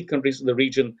many countries in the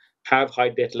region have high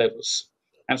debt levels.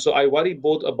 And so I worry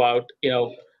both about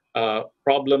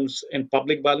problems in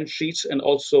public balance sheets and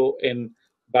also in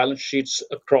balance sheets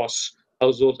across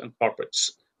households and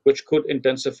corporates, which could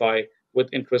intensify with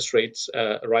interest rates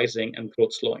rising and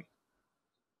growth slowing.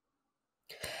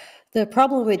 The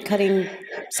problem with cutting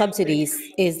subsidies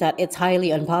is that it's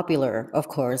highly unpopular, of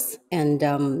course. And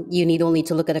you need only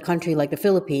to look at a country like the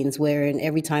Philippines, wherein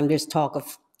every time there's talk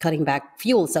of cutting back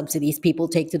fuel subsidies, people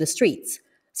take to the streets.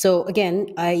 So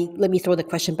again, let me throw the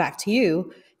question back to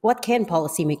you. What can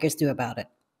policymakers do about it?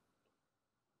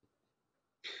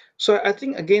 So I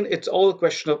think, again, it's all a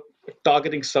question of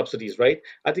targeting subsidies, right?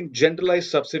 I think generalized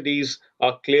subsidies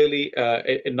are clearly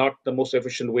not the most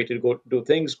efficient way to do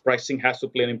things. Pricing has to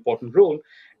play an important role.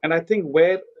 And I think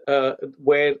where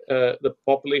the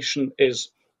population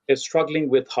is struggling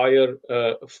with higher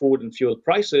food and fuel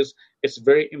prices, it's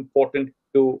very important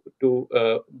to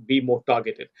be more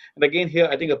targeted. And again, here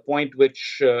I think a point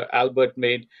which Albert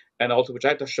made and also which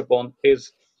I touched upon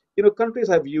is, countries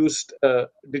have used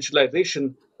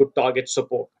digitalization to target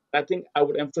support. I think I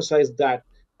would emphasize that.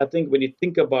 I think when you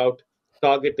think about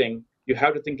targeting, you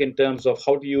have to think in terms of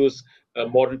how to use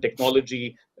modern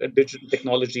technology, digital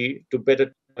technology to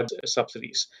better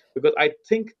subsidies. Because I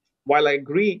think while I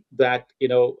agree that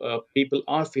people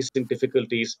are facing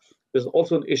difficulties, there's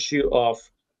also an issue of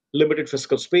limited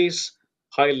fiscal space,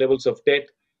 high levels of debt.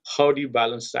 How do you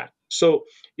balance that? So,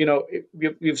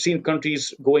 we've seen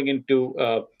countries going into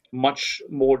much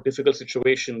more difficult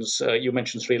situations. You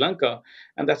mentioned Sri Lanka,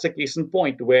 and that's a case in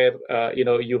point where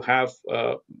you have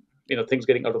things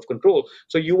getting out of control.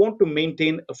 So you want to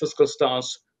maintain a fiscal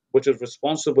stance which is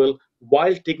responsible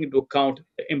while taking into account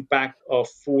the impact of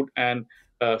food and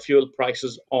fuel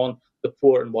prices on the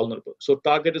poor and vulnerable. So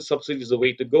targeted subsidies is the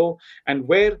way to go. And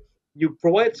where you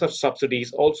provide such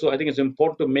subsidies, also, I think it's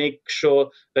important to make sure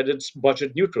that it's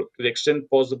budget neutral to the extent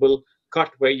possible,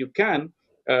 cut where you can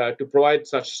to provide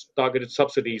such targeted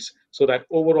subsidies so that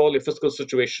overall your fiscal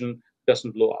situation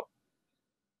doesn't blow up.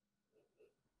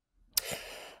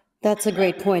 That's a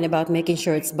great point about making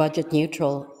sure it's budget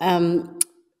neutral.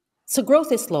 So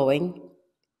growth is slowing,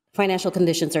 financial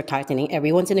conditions are tightening,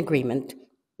 everyone's in agreement.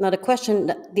 Now,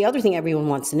 the other thing everyone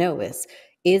wants to know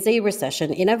is a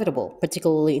recession inevitable,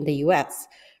 particularly in the US,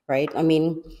 right? I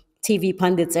mean, TV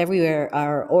pundits everywhere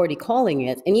are already calling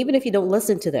it. And even if you don't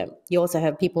listen to them, you also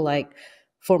have people like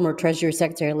former Treasury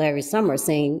Secretary Larry Summers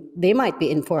saying they might be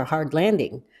in for a hard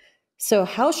landing. So,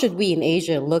 how should we in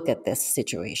Asia look at this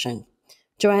situation?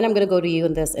 Joanne, I'm going to go to you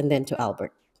on this and then to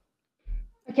Albert.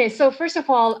 Okay, so first of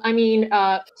all, I mean,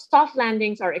 soft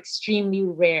landings are extremely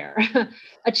rare.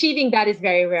 Achieving that is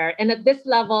very rare. And at this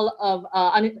level of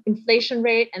inflation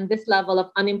rate and this level of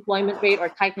unemployment rate or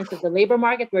tightness of the labor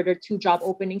market, where there are 2 job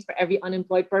openings for every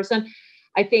unemployed person,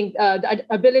 I think the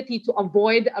ability to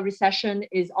avoid a recession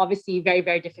is obviously very,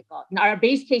 very difficult. Now, our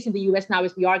base case in the US now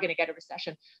is we are going to get a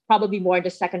recession, probably more in the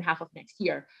second half of next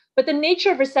year. But the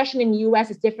nature of recession in the US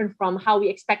is different from how we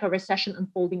expect a recession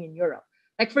unfolding in Europe.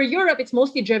 Like for Europe, it's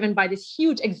mostly driven by this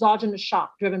huge exogenous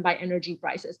shock driven by energy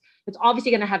prices. It's obviously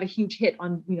going to have a huge hit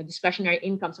on discretionary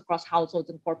incomes across households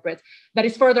and corporates that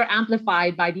is further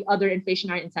amplified by the other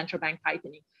inflationary and central bank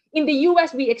tightening. In the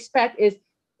US, we expect is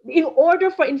in order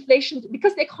for inflation,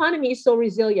 because the economy is so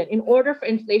resilient, in order for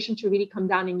inflation to really come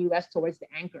down in US towards the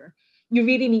anchor,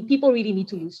 people really need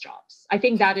to lose jobs. I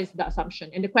think that is the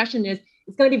assumption. And the question is,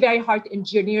 it's going to be very hard to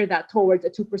engineer that towards a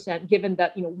 2%, given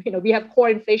that we have core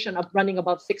inflation up running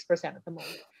above 6% at the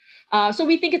moment. So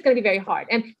we think it's going to be very hard.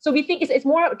 And so we think it's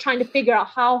more trying to figure out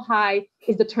how high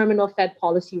is the terminal Fed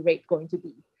policy rate going to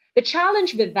be. The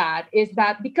challenge with that is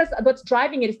that because what's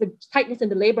driving it is the tightness in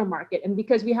the labor market, and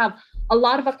because we have a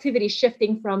lot of activity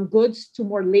shifting from goods to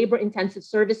more labor-intensive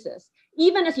services.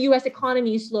 Even as U.S.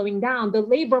 economy is slowing down, the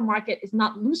labor market is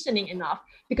not loosening enough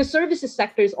because services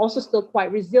sector is also still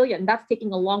quite resilient. And that's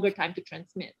taking a longer time to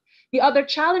transmit. The other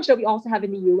challenge that we also have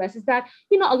in the US is that,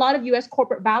 a lot of US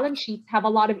corporate balance sheets have a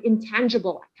lot of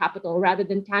intangible capital rather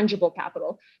than tangible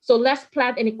capital. So less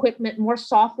plant and equipment, more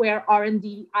software,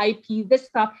 R&D, IP, this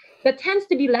stuff that tends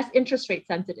to be less interest rate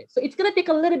sensitive. So it's going to take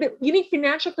a little bit, you need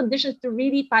financial conditions to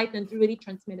really tighten, to really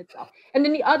transmit itself. And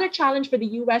then the other challenge for the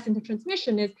US in the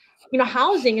transmission is,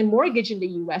 housing and mortgage in the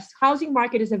US. Housing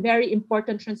market is a very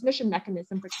important transmission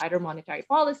mechanism for tighter monetary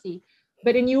policy.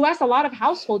 But in US, a lot of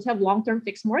households have long-term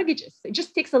fixed mortgages. It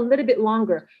just takes a little bit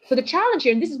longer. So the challenge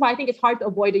here, and this is why I think it's hard to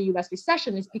avoid a US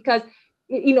recession, is because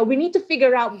we need to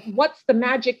figure out what's the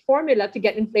magic formula to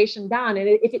get inflation down. And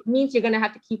if it means you're going to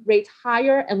have to keep rates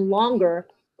higher and longer,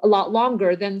 a lot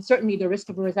longer, then certainly the risk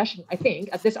of a recession, I think,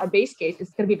 at this our base case,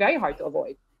 is going to be very hard to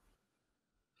avoid.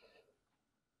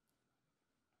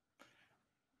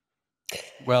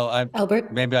 Well,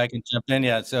 Albert? maybe I can jump in.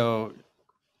 Yeah, so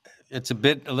it's a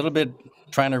little bit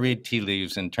trying to read tea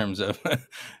leaves in terms of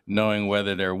knowing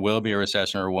whether there will be a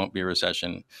recession or won't be a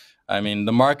recession. I mean,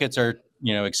 the markets are,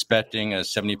 expecting a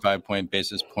 75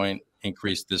 basis point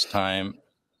increase this time,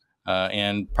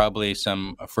 and probably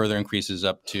some further increases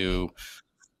up to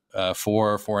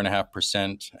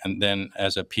 4.5%, and then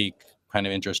as a peak kind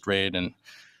of interest rate. And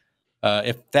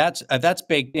if that's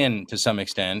baked in to some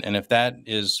extent, and if that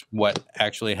is what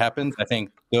actually happens, I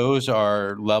think those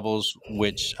are levels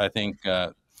which I think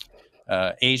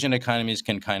Asian economies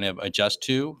can kind of adjust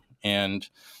to. And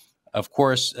of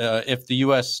course, if the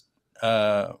U.S.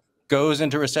 Goes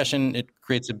into recession, it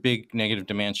creates a big negative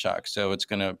demand shock. So it's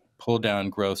going to pull down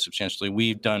growth substantially.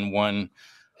 We've done one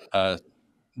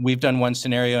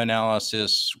scenario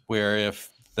analysis where if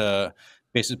the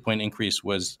basis point increase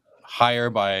was higher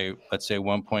by, let's say,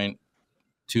 1.2%,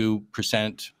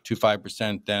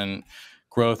 2.5%, then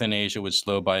growth in Asia would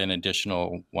slow by an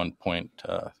additional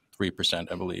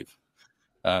 1.3%, I believe.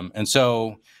 And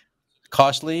so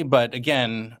costly, but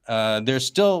again, there's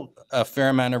still a fair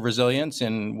amount of resilience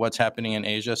in what's happening in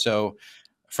Asia. So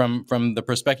from the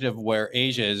perspective of where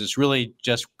Asia is, it's really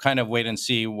just kind of wait and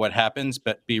see what happens,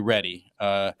 but be ready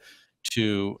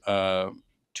to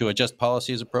adjust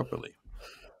policies appropriately.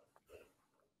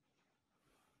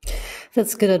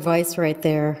 That's good advice right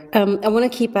there. I want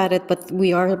to keep at it, but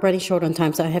we are running short on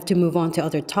time, so I have to move on to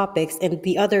other topics. And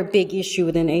the other big issue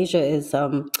within Asia is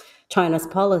China's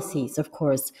policies, of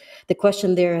course. The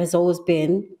question there has always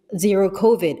been zero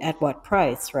COVID at what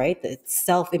price, right? It's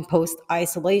self-imposed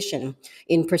isolation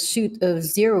in pursuit of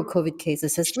zero COVID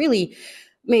cases has really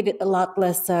made it a lot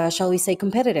less, shall we say,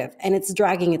 competitive, and it's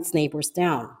dragging its neighbors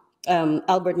down.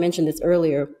 Albert mentioned this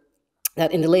earlier,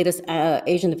 that in the latest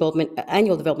Asian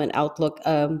Annual Development Outlook,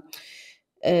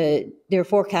 they're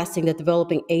forecasting that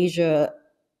developing Asia,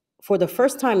 for the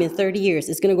first time in 30 years,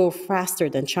 is going to go faster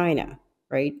than China,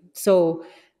 right? So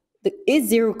is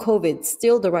zero COVID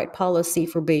still the right policy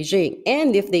for Beijing?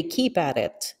 And if they keep at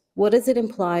it, what does it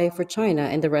imply for China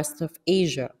and the rest of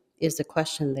Asia is the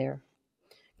question there.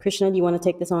 Krishna, do you want to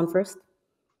take this on first?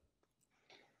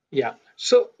 Yeah.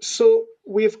 So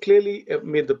we've clearly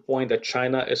made the point that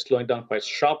China is slowing down quite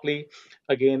sharply.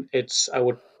 Again, I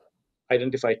would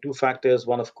identify two factors.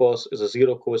 One, of course, is a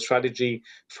zero COVID strategy,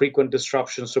 frequent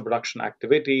disruptions to production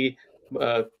activity,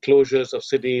 closures of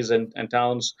cities and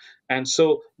towns. And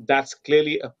so that's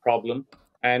clearly a problem.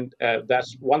 And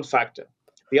that's one factor.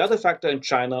 The other factor in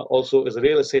China also is the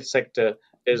real estate sector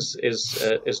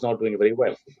is not doing very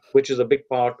well, which is a big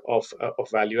part of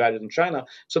value added in China.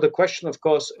 So the question, of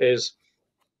course, is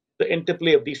the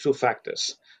interplay of these two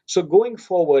factors. So going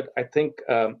forward, I think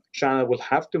China will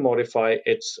have to modify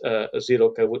its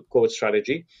zero COVID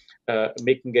strategy,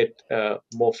 making it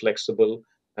more flexible,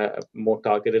 more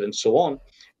targeted, and so on.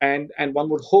 And one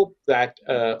would hope that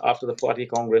after the Party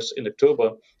Congress in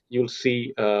October, you'll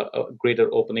see a greater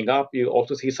opening up. You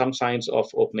also see some signs of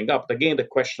opening up. But again, the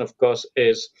question, of course,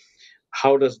 is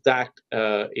how does that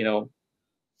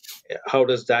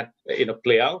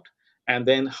play out? And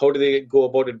then how do they go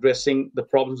about addressing the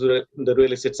problems in the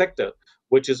real estate sector,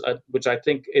 which I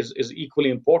think is equally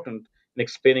important in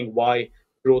explaining why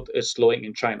growth is slowing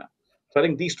in China. So I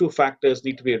think these two factors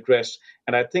need to be addressed.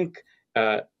 And I think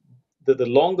the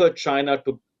longer China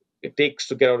it takes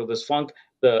to get out of this funk,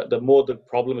 the more the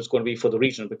problem is going to be for the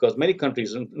region, because many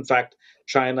countries, in fact,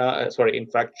 Japan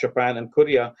and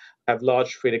Korea have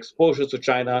large trade exposures to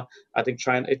China. I think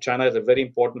China is a very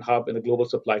important hub in the global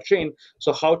supply chain.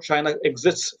 So how China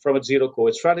exits from its zero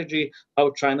COVID strategy, how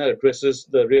China addresses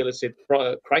the real estate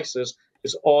crisis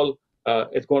is all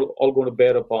going to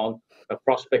bear upon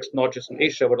prospects not just in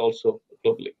Asia but also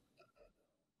globally.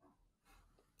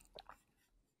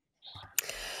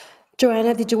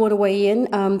 Joanna, did you want to weigh in,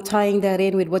 tying that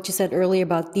in with what you said earlier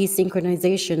about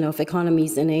desynchronization of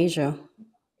economies in Asia?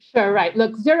 Sure, right.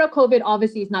 Look, zero COVID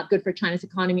obviously is not good for China's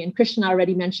economy. And Krishna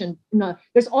already mentioned,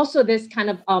 there's also this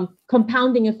kind of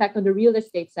compounding effect on the real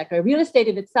estate sector. Real estate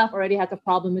in itself already has a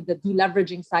problem with the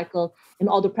deleveraging cycle and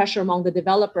all the pressure among the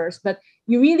developers. But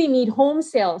you really need home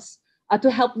sales to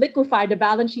help liquefy the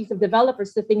balance sheets of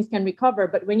developers so things can recover.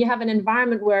 But when you have an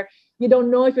environment where you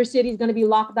don't know if your city is going to be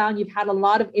locked down, you've had a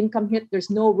lot of income hit, there's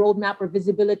no roadmap or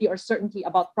visibility or certainty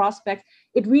about prospects,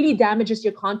 it really damages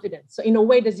your confidence. So in a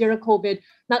way, the zero COVID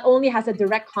not only has a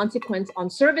direct consequence on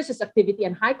services activity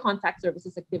and high contact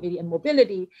services activity and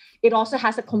mobility, it also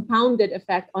has a compounded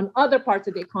effect on other parts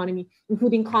of the economy,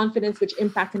 including confidence, which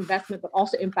impacts investment, but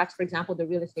also impacts, for example, the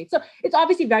real estate. So it's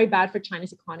obviously very bad for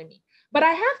China's economy. But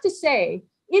I have to say,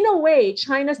 in a way,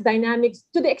 China's dynamics,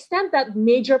 to the extent that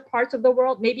major parts of the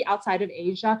world, maybe outside of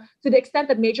Asia, to the extent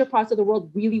that major parts of the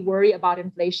world really worry about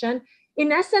inflation,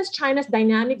 in essence, China's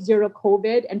dynamic zero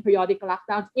COVID and periodic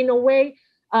lockdowns, in a way,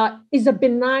 is a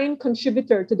benign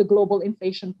contributor to the global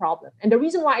inflation problem. And the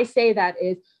reason why I say that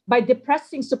is by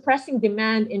suppressing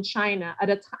demand in China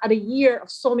at a year of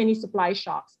so many supply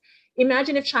shocks.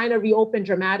 Imagine if China reopened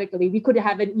dramatically, we could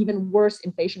have an even worse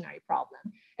inflationary problem.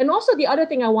 And also the other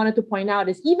thing I wanted to point out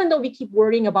is even though we keep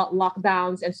worrying about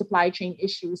lockdowns and supply chain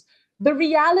issues, the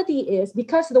reality is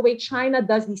because of the way China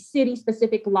does these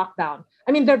city-specific lockdown,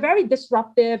 I mean, they're very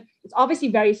disruptive. It's obviously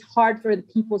very hard for the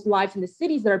people's lives in the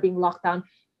cities that are being locked down.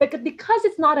 But because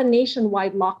it's not a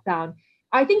nationwide lockdown,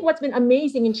 I think what's been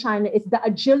amazing in China is the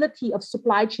agility of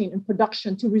supply chain and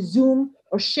production to resume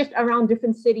or shift around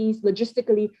different cities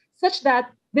logistically, such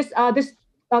that this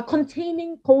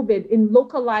containing COVID in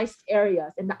localized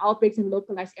areas and the outbreaks in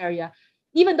localized area,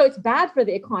 even though it's bad for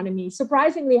the economy,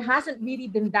 surprisingly hasn't really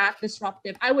been that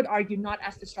disruptive. I would argue not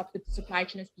as disruptive to supply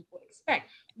chain as people expect,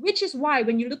 which is why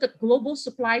when you look at global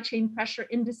supply chain pressure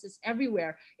indices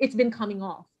everywhere, it's been coming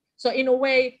off. So in a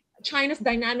way, China's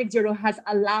dynamic zero has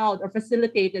allowed or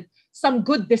facilitated some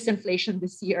good disinflation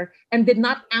this year and did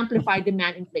not amplify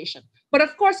demand inflation. But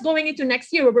of course, going into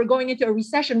next year, where we're going into a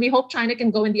recession, we hope China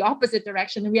can go in the opposite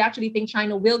direction. And we actually think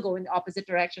China will go in the opposite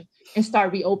direction and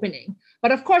start reopening.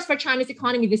 But of course, for China's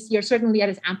economy this year, certainly it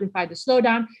has amplified the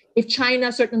slowdown. If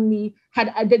China certainly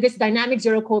had this dynamic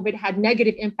zero COVID had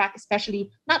negative impact,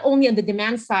 especially not only on the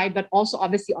demand side, but also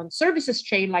obviously on services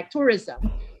chain like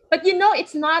tourism. But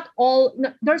it's not all,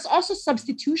 there's also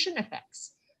substitution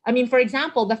effects. I mean, for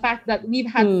example, the fact that we've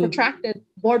had protracted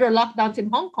border lockdowns in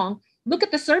Hong Kong. Look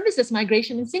at the services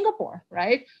migration in Singapore,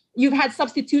 right? You've had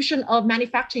substitution of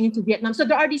manufacturing into Vietnam. So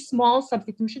there are these small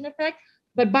substitution effects,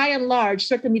 but by and large,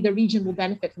 certainly the region will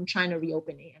benefit from China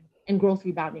reopening and growth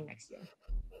rebounding next year.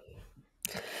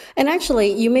 And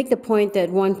actually, you make the point that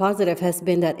one positive has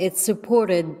been that it's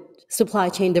supported supply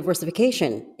chain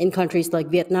diversification in countries like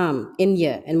Vietnam,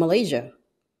 India, and Malaysia.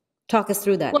 Talk us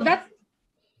through that.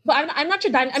 Well, I'm not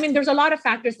sure. I mean, there's a lot of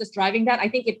factors that's driving that. I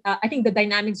think the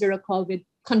dynamic zero COVID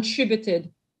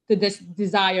contributed to this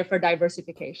desire for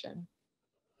diversification.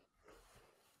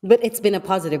 But it's been a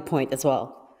positive point as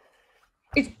well.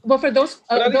 For those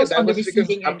on the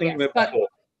receiving end, yes, but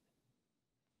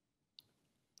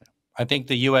I think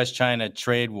the U.S.-China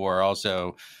trade war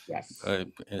also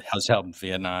has helped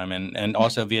Vietnam, and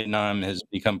also Vietnam has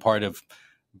become part of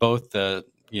both the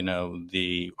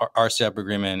RCEP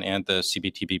agreement and the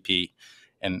CPTPP,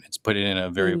 and it's put it in a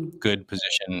very good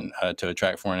position to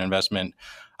attract foreign investment.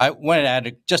 I wanted to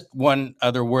add just one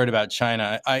other word about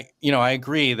China. I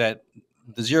agree that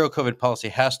the zero COVID policy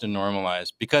has to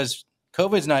normalize because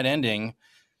COVID is not ending,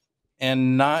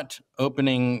 and not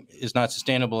opening is not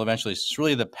sustainable eventually. It's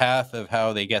really the path of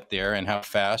how they get there and how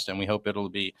fast, and we hope it'll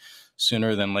be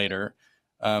sooner than later.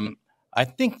 I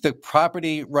think the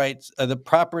property rights, the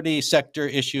property sector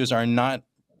issues are not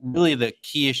really the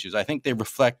key issues. I think they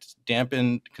reflect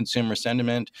dampened consumer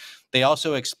sentiment. They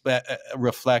also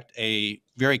reflect a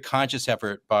very conscious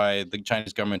effort by the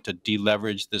Chinese government to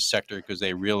deleverage this sector because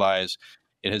they realize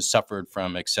it has suffered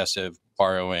from excessive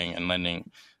borrowing and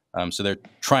lending. So they're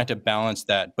trying to balance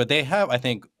that, but they have, I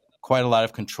think, quite a lot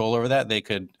of control over that. They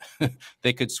could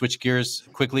they could switch gears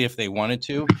quickly if they wanted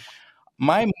to.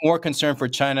 My more concern for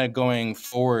China going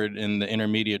forward in the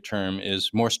intermediate term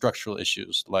is more structural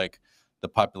issues like the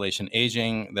population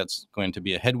aging. That's going to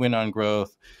be a headwind on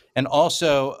growth, and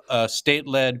also a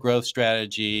state-led growth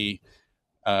strategy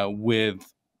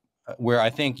where I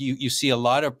think you see a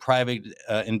lot of private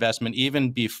investment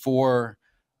even before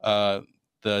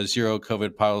the zero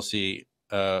COVID policy.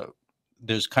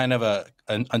 There's kind of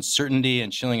an uncertainty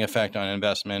and chilling effect on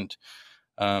investment,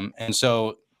 and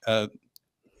so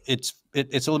it's a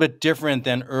little bit different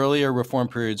than earlier reform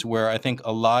periods where I think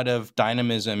a lot of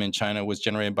dynamism in China was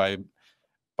generated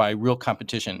by real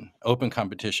competition, open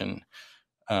competition,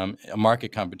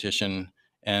 market competition,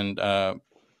 and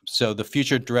so the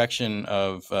future direction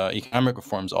of economic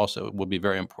reforms also will be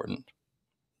very important.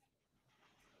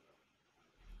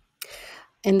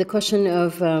 And the question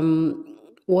of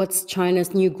what's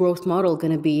China's new growth model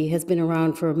going to be has been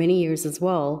around for many years as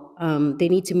well. They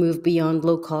need to move beyond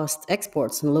low-cost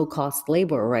exports and low-cost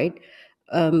labor, right?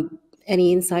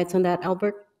 Any insights on that,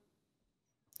 Albert?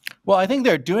 Well, I think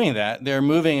they're doing that. They're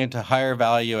moving into higher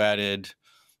value-added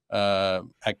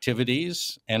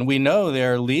activities, and we know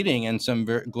they're leading in some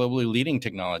very globally leading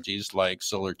technologies like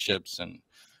solar chips and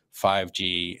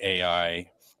 5G, AI,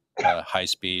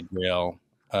 high-speed rail.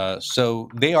 So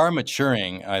they are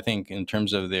maturing, I think, in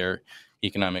terms of their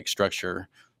economic structure.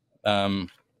 The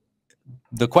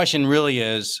question really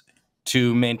is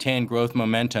to maintain growth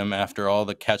momentum after all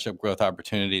the catch-up growth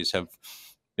opportunities have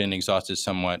been exhausted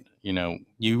somewhat.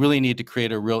 You really need to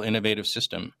create a real innovative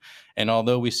system. And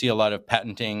although we see a lot of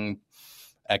patenting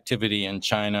activity in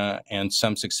China and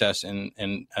some success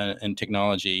in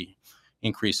technology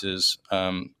increases,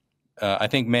 I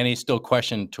think many still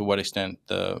question to what extent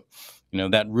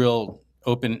that real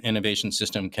open innovation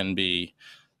system can be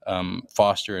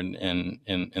fostered in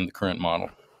the current model.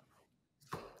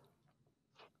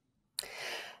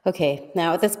 Okay,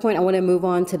 now at this point, I want to move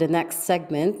on to the next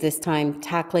segment, this time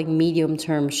tackling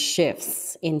medium-term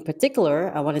shifts. In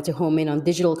particular, I wanted to home in on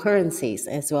digital currencies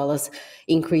as well as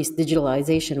increased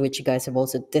digitalization, which you guys have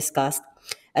also discussed,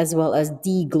 as well as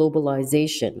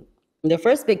deglobalization. The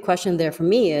first big question there for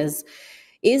me is,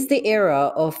 Is the era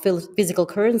of physical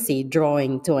currency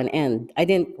drawing to an end? I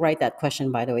didn't write that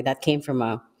question, by the way. That came from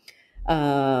the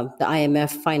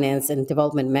IMF Finance and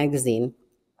Development magazine.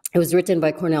 It was written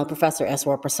by Cornell professor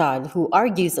Eswar Prasad, who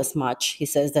argues as much. He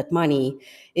says that money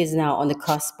is now on the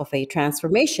cusp of a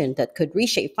transformation that could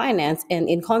reshape finance and,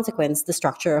 in consequence, the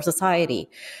structure of society.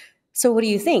 So, what do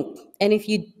you think? And if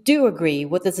you do agree,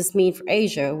 what does this mean for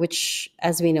Asia, which,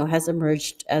 as we know, has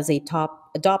emerged as a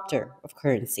top adopter of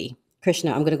currency?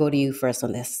 Krishna, I'm going to go to you first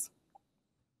on this.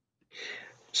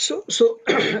 So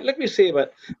let me say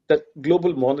about that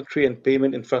global monetary and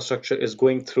payment infrastructure is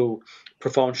going through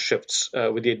profound shifts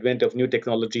with the advent of new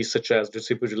technologies such as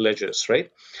distributed ledgers, right?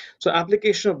 So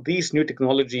application of these new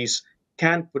technologies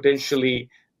can potentially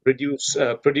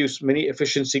produce many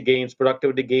efficiency gains,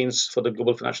 productivity gains for the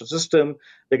global financial system.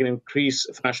 They can increase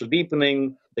financial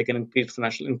deepening, they can increase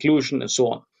financial inclusion, and so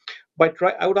on. But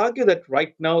I would argue that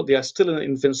right now they are still in the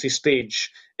infancy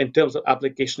stage in terms of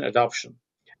application adoption.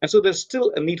 And so there's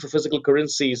still a need for physical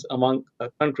currencies among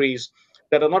countries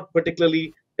that are not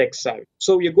particularly tech savvy.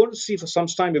 So you're going to see for some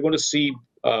time, you're going to see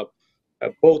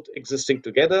both existing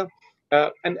together.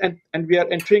 And we are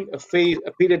entering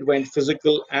a period when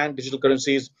physical and digital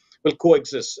currencies will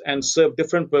coexist and serve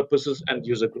different purposes and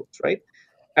user groups, right?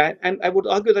 And I would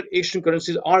argue that Asian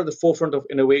currencies are at the forefront of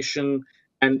innovation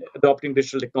and adopting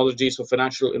digital technologies for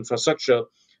financial infrastructure,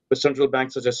 with central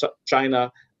banks such as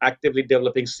China actively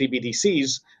developing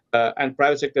CBDCs and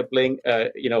private sector playing,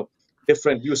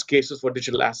 different use cases for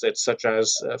digital assets, such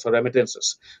as for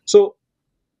remittances. So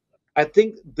I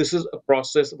think this is a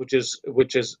process which is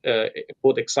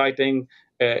both exciting.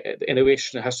 The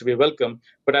innovation has to be welcome,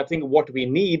 but I think what we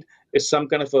need is some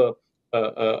kind of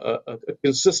a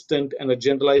consistent and a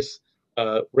generalized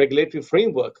regulatory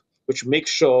framework which makes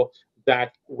sure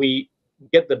that we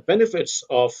get the benefits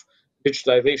of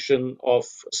digitalization of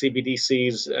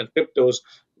CBDCs and cryptos,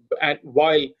 and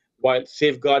while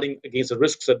safeguarding against the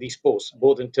risks that these pose,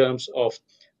 both in terms of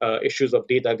issues of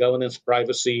data governance,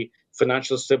 privacy,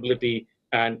 financial stability,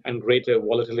 and greater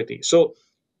volatility. So,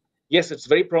 yes, it's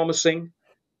very promising.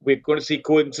 We're going to see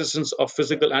coexistence of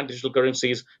physical and digital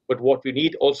currencies, but what we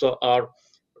need also are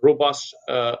robust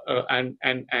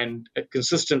and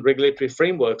consistent regulatory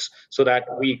frameworks so that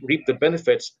we reap the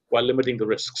benefits while limiting the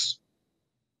risks.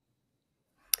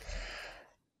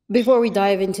 Before we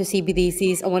dive into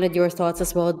CBDCs, I wanted your thoughts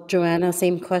as well, Joanna.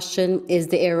 Same question. Is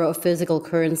the era of physical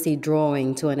currency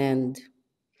drawing to an end?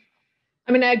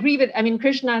 I mean, I agree with, I mean,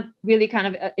 Krishna really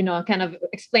kind of, kind of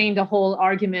explained the whole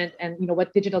argument and,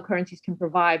 what digital currencies can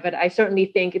provide. But I certainly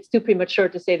think it's too premature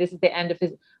to say this is the end of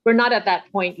this. We're not at that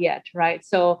point yet, right?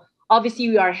 So obviously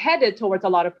we are headed towards a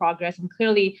lot of progress, and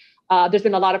clearly there's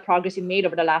been a lot of progress made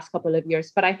over the last couple of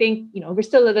years. But I think, we're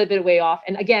still a little bit way off.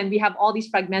 And again, we have all these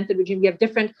fragmented regimes. We have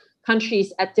different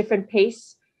countries at different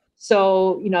pace.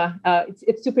 So,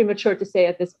 it's too premature to say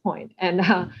at this point.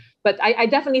 And but I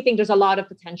definitely think there's a lot of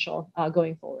potential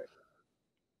going forward.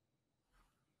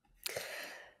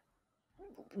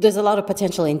 There's a lot of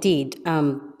potential indeed.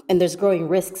 And there's growing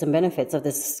risks and benefits of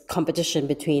this competition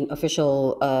between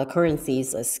official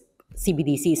currencies, as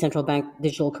CBDC, central bank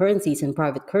digital currencies, and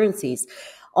private currencies.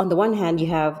 On the one hand, you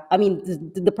have,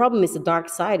 the problem is the dark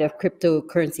side of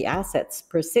cryptocurrency assets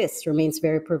persists, remains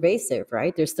very pervasive,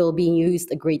 right? They're still being used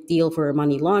a great deal for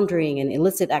money laundering and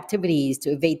illicit activities to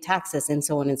evade taxes and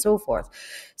so on and so forth.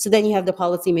 So then you have the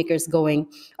policymakers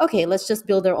going, okay, let's just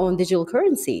build our own digital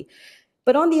currency.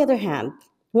 But on the other hand,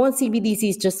 one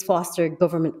CBDCs just foster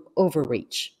government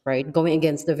overreach, right? Going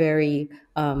against the very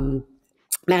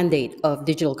mandate of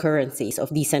digital currencies, of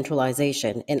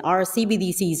decentralization. And are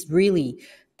CBDCs really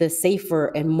the safer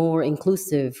and more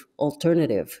inclusive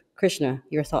alternative? Krishna,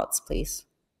 your thoughts, please.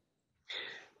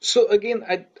 So again,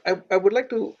 I would like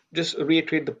to just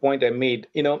reiterate the point I made.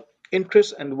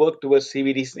 Interest and work towards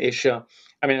CBDs in Asia.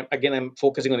 I mean, again, I'm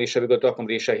focusing on Asia. We're going to talk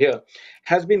about Asia here.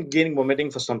 Has been gaining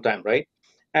momentum for some time, right?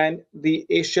 And the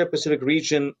Asia Pacific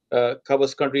region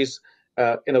covers countries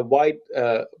in a wide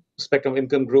spectrum of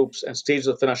income groups and stages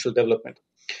of financial development.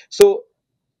 So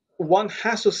one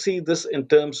has to see this in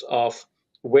terms of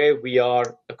where we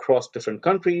are across different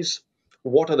countries.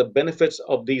 What are the benefits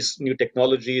of these new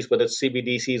technologies, whether it's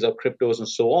CBDCs or cryptos and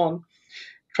so on?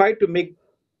 Try to make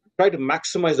try to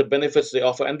maximize the benefits they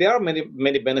offer, and there are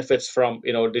many benefits from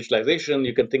digitalization.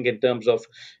 You can think in terms of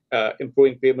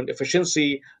improving payment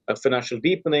efficiency, financial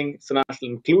deepening, financial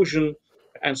inclusion,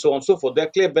 and so on and so forth. There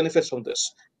are clear benefits from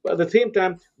this, but at the same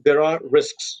time there are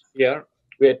risks here.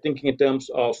 We are thinking in terms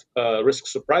of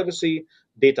risks to privacy,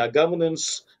 data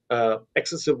governance,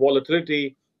 excessive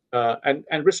volatility,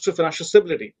 and risks to financial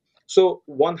stability. So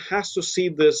one has to see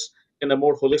this in a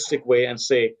more holistic way and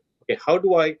say, okay, how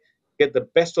do I get the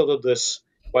best out of this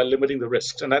while limiting the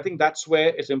risks? And I think that's where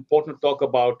it's important to talk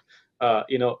about,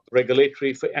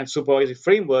 regulatory and supervisory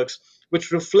frameworks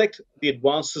which reflect the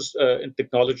advances in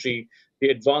technology, the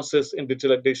advances in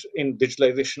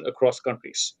digitalization across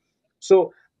countries.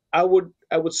 So I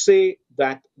would say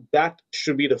that that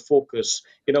should be the focus.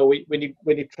 When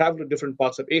you travel to different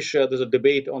parts of Asia, there's a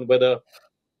debate on whether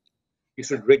you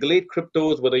should regulate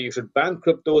cryptos, whether you should ban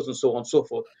cryptos, and so on and so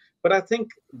forth. But I think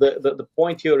the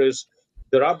point here is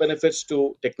there are benefits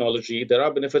to technology, there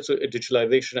are benefits to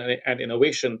digitalization and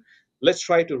innovation. Let's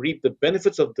try to reap the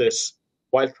benefits of this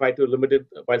while trying to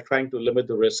limit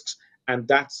the risks, and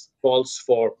that calls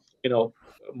for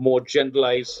more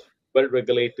generalized,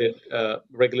 well-regulated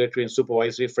regulatory and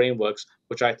supervisory frameworks,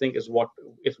 which I think is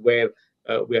where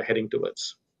we are heading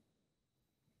towards.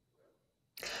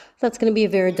 That's going to be a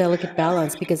very delicate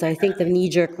balance because I think the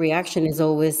knee-jerk reaction is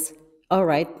always, all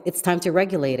right, it's time to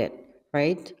regulate it,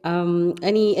 right?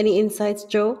 Any insights,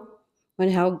 Joe, on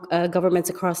how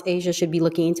governments across Asia should be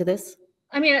looking into this?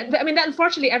 I mean,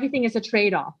 unfortunately, everything is a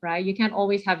trade-off, right? You can't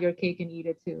always have your cake and eat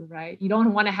it too, right? You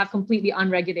don't want to have completely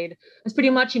unregulated. It's pretty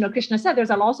much, Krishna said,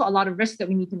 there's also a lot of risks that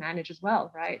we need to manage as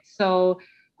well, right? So,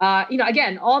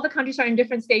 again, all the countries are in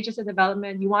different stages of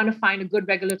development. You want to find a good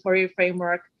regulatory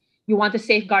framework. You want to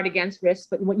safeguard against risk,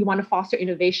 but you want to foster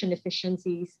innovation,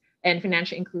 efficiencies, and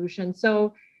financial inclusion.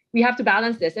 So we have to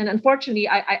balance this. And unfortunately,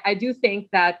 I do think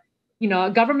that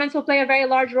governments will play a very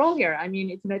large role here. I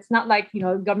mean, it's not like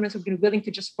governments are willing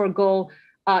to just forego,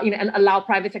 and allow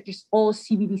private sectors, all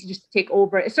CBDC just to take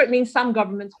over. It's certainly in some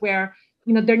governments where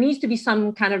there needs to be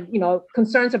some kind of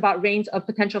concerns about range of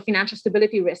potential financial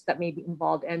stability risks that may be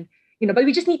involved, and but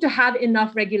we just need to have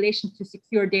enough regulation to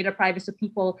secure data privacy so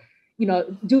people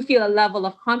do feel a level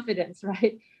of confidence,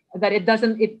 right? That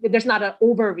there's not an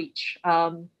overreach.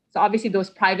 So obviously those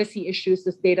privacy issues,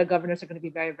 those data governance are going to be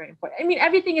very, very important. I mean,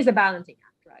 everything is a balancing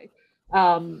act,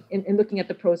 right? In looking at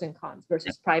the pros and cons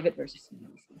versus private versus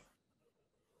CBDC.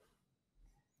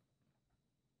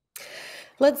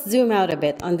 Let's zoom out a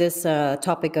bit on this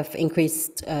topic of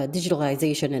increased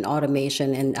digitalization and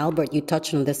automation. And Albert, you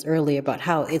touched on this earlier about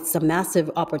how it's a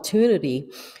massive opportunity.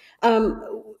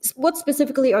 What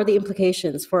specifically are the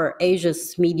implications for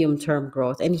Asia's medium-term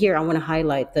growth? And here I want to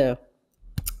highlight the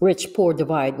rich-poor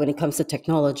divide when it comes to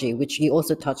technology, which you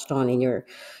also touched on in your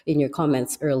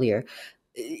comments earlier.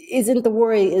 Isn't the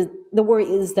worry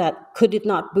is that could it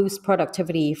not boost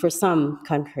productivity for some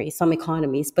countries, some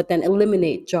economies, but then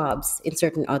eliminate jobs in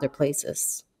certain other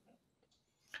places?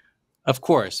 Of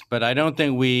course, but I don't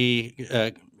think we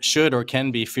should or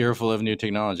can be fearful of new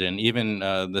technology, and even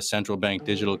the central bank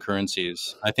digital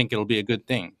currencies. I think it'll be a good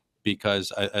thing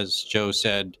because, as Joe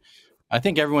said, I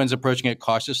think everyone's approaching it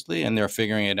cautiously and they're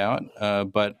figuring it out,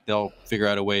 but they'll figure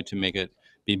out a way to make it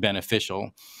be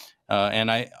beneficial.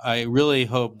 And I really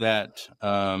hope that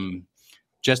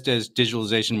just as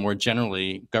digitalization more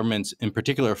generally, governments in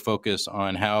particular focus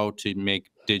on how to make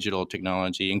digital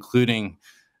technology, including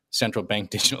central bank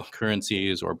digital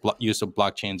currencies or use of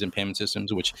blockchains and payment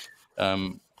systems, which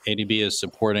ADB is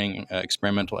supporting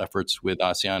experimental efforts with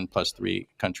ASEAN plus 3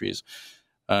 countries,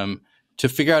 to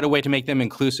figure out a way to make them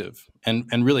inclusive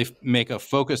and really make a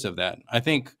focus of that. I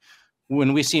think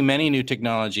when we see many new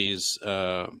technologies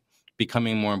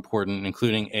becoming more important,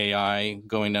 including AI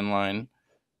going online,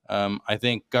 I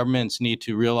think governments need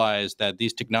to realize that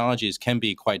these technologies can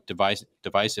be quite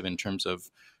divisive in terms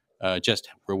of just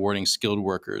rewarding skilled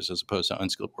workers as opposed to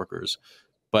unskilled workers.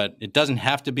 But it doesn't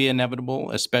have to be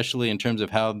inevitable, especially in terms of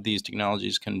how these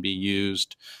technologies can be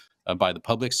used by the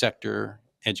public sector,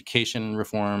 education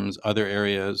reforms, other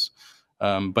areas,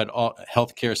 but all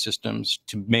healthcare systems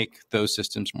to make those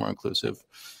systems more inclusive,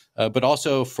 but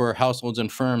also for households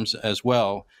and firms as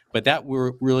well. But that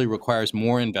really requires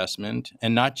more investment,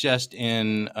 and not just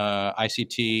in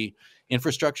ICT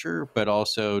infrastructure, but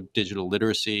also digital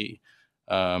literacy,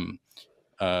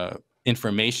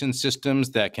 information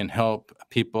systems that can help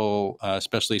people,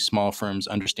 especially small firms,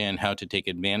 understand how to take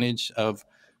advantage of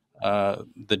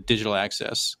the digital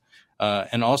access,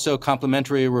 and also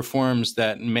complementary reforms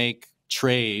that make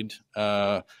trade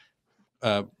fairly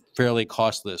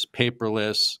costless,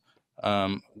 paperless,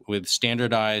 with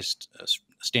standardized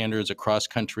standards across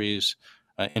countries,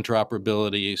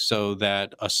 interoperability, so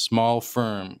that a small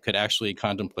firm could actually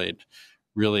contemplate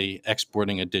really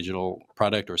exporting a digital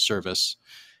product or service.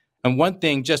 And one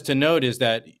thing just to note is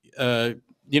that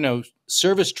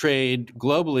service trade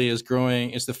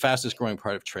globally is the fastest growing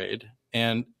part of trade,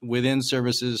 and within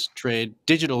services trade,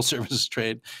 digital services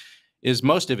trade is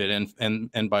most of it,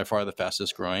 and by far the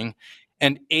fastest growing.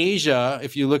 And Asia,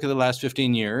 if you look at the last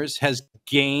 15 years, has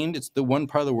gained, it's the one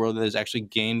part of the world that has actually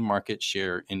gained market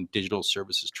share in digital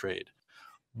services trade.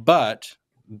 But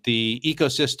the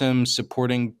ecosystems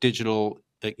supporting digital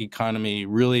economy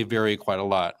really vary quite a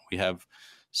lot. We have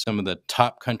some of the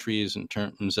top countries in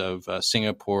terms of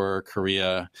Singapore,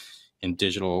 Korea, in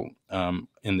digital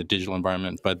in the digital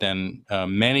environment, but then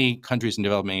many countries in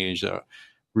developing Asia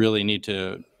really need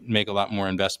to make a lot more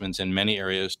investments in many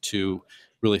areas to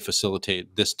really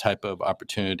facilitate this type of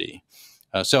opportunity.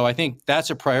 So I think that's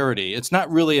a priority. It's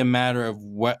not really a matter of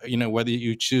what, whether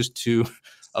you choose to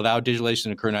allow digitalization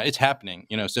to occur or not. It's happening,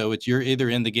 so you're either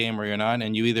in the game or you're not,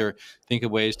 and you either think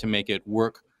of ways to make it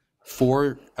work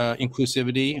for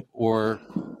inclusivity or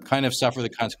kind of suffer the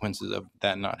consequences of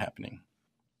that not happening.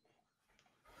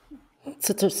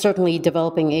 So certainly,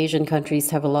 developing Asian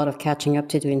countries have a lot of catching up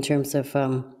to do in terms of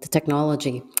the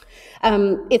technology.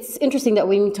 It's interesting that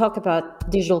when we talk about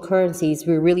digital currencies,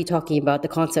 we're really talking about the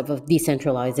concept of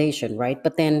decentralization, right?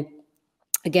 But then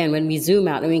again, when we zoom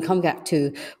out and we come back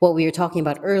to what we were talking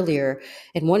about earlier,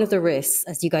 and one of the risks,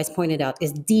 as you guys pointed out,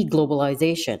 is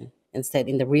deglobalization instead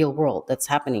in the real world that's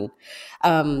happening.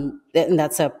 And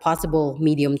that's a possible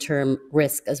medium-term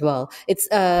risk as well. It's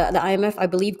the IMF, I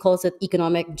believe, calls it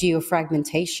economic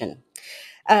geofragmentation.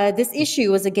 This issue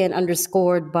was again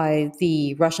underscored by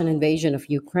the Russian invasion of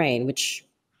Ukraine, which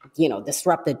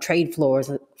disrupted trade flows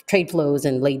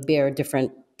and laid bare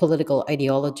different political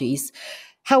ideologies.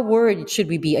 How worried should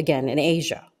we be again in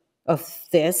Asia of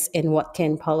this, and what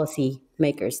can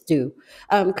policymakers do?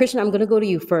 Christian, I'm going to go to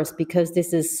you first because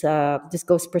this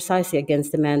goes precisely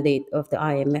against the mandate of the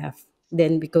IMF.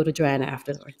 Then we go to Joanna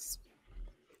afterwards.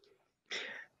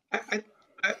 I,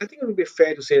 I think it would be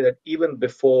fair to say that even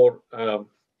before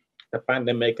the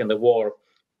pandemic and the war,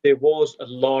 there was a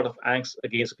lot of angst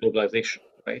against globalization,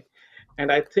 right?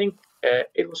 And I think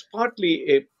it was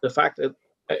partly the fact that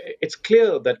it's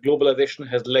clear that globalization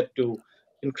has led to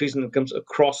increase in incomes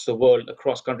across the world,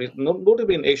 across countries,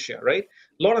 notably in Asia, right?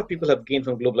 A lot of people have gained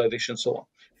from globalization and so on.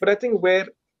 But I think where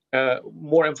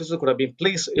more emphasis could have been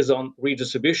placed is on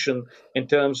redistribution in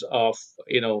terms of,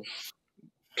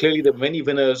 clearly the many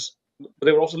winners, but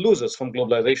there were also losers from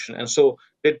globalization. And so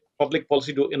did public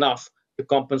policy do enough to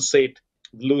compensate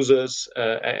losers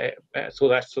so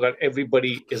that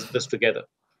everybody is this together?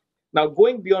 Now,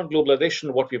 going beyond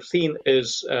globalization, what we've seen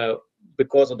is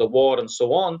because of the war and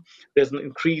so on, there's an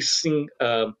increasing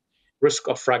risk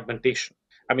of fragmentation.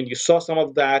 I mean, you saw some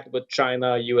of that with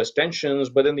China-US tensions,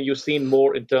 but then you've seen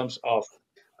more in terms of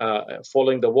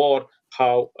following the war,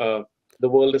 how the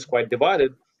world is quite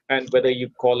divided, and whether you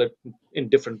call it in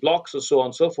different blocks or so on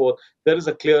and so forth, there is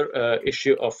a clear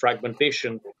issue of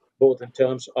fragmentation, both in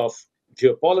terms of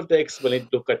geopolitics, when you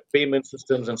look at payment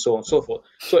systems and so on and so forth.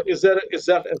 So is that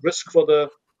a risk for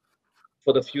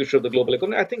the future of the global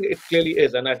economy? I think it clearly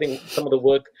is, and I think some of the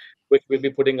work which we'll be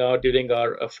putting out during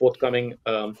our forthcoming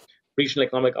regional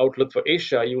economic outlook for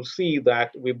Asia, you'll see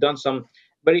that we've done some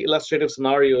very illustrative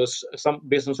scenarios, some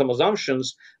based on some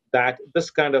assumptions that this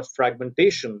kind of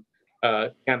fragmentation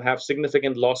can have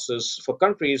significant losses for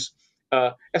countries,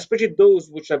 especially those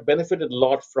which have benefited a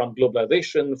lot from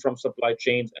globalization, from supply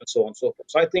chains, and so on and so forth.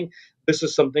 So I think this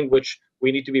is something which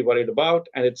we need to be worried about,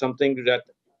 and it's something that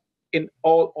in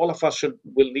all of us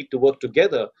will need to work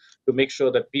together to make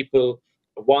sure that people,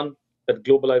 one, that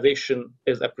globalization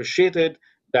is appreciated,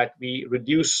 that we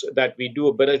do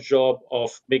a better job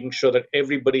of making sure that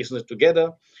everybody's in it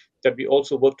together, that we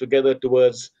also work together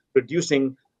towards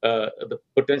reducing the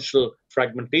potential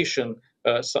fragmentation,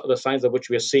 the signs of which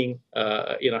we are seeing,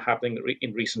 happening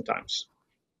in recent times.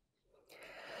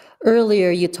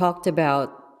 Earlier, you talked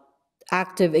about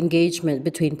active engagement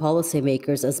between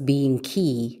policymakers as being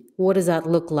key. What does that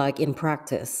look like in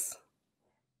practice?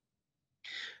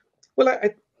 Well,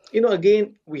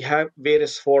 again, we have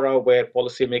various fora where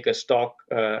policymakers talk,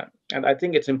 and I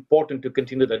think it's important to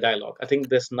continue the dialogue. I think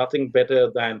there's nothing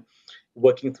better than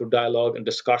working through dialogue and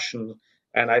discussion,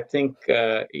 and I think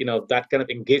that kind of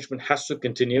engagement has to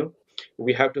continue.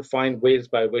 We have to find ways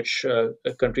by which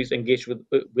countries engage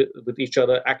with each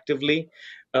other actively.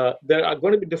 There are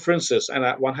going to be differences, and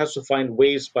one has to find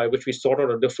ways by which we sort out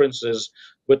our differences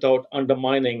without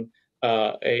undermining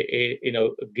a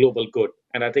global good.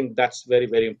 And I think that's very,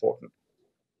 very important.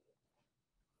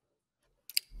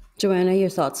 Joanna, your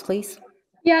thoughts, please.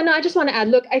 Yeah, no, I just want to add,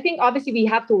 look, I think obviously we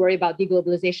have to worry about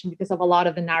deglobalization because of a lot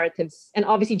of the narratives, and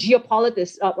obviously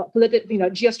geopolitics,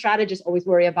 geostrategists always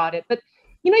worry about it. But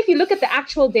if you look at the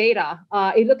actual data,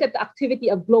 you look at the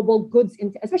activity of global goods,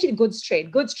 especially goods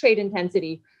trade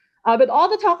intensity. With all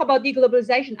the talk about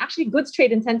deglobalization, actually goods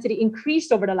trade intensity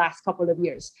increased over the last couple of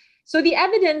years. So the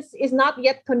evidence is not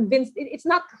yet convinced. It's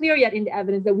not clear yet in the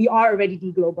evidence that we are already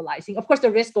deglobalizing. Of course,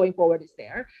 the risk going forward is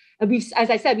there. And as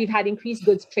I said, we've had increased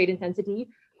goods trade intensity.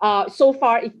 So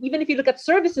far, even if you look at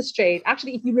services trade,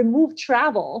 actually, if you remove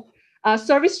travel,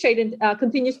 service trade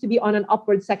continues to be on an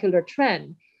upward secular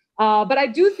trend. But I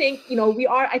do think,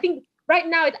 I think right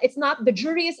now it's not, the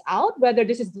jury is out whether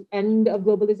this is the end of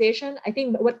globalization. I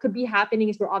think what could be happening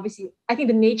is I think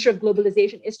the nature of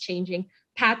globalization is changing.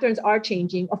 Patterns are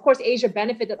changing. Of course, Asia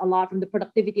benefited a lot from the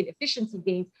productivity and efficiency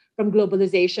gains from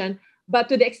globalization. But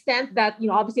to the extent that,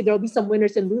 obviously there will be some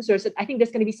winners and losers, I think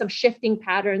there's going to be some shifting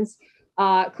patterns.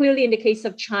 Clearly, in the case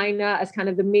of China, as kind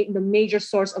of the major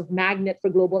source of magnet for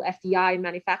global FDI and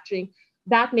manufacturing,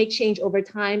 that may change over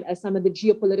time as some of the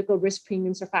geopolitical risk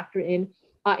premiums are factored in,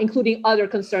 including other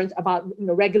concerns about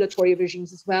regulatory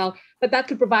regimes as well. But that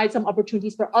could provide some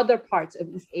opportunities for other parts of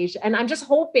East Asia. And I'm just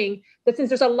hoping that since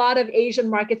there's a lot of Asian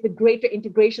markets with greater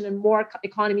integration and more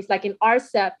economies like in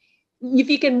RCEP,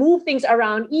 if you can move things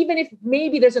around, even if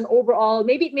maybe there's an overall,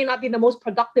 maybe it may not be the most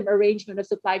productive arrangement of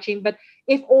supply chain, but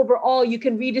if overall you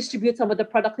can redistribute some of the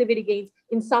productivity gains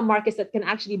in some markets that can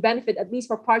actually benefit, at least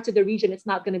for parts of the region, it's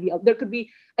not going to be, there could be,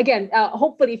 again,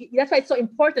 hopefully, that's why it's so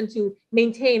important to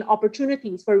maintain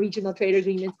opportunities for regional trade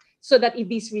agreements so that if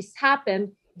these risks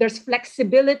happen, there's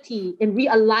flexibility in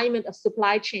realignment of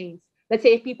supply chains. Let's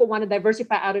say if people want to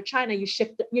diversify out of China, you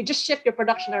just shift your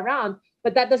production around,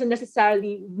 but that doesn't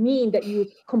necessarily mean that you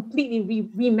completely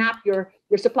remap your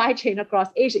supply chain across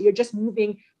Asia. You're just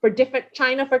moving for different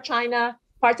China for China,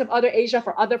 parts of other Asia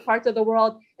for other parts of the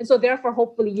world. And so therefore,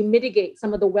 hopefully you mitigate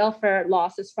some of the welfare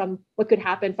losses from what could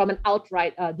happen from an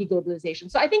outright deglobalization.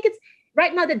 So I think it's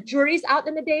right now the jury's out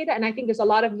in the data, and I think there's a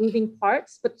lot of moving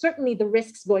parts, but certainly the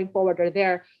risks going forward are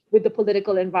there with the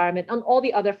political environment and all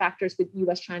the other factors with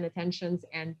US-China tensions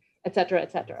and et cetera,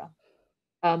 et cetera.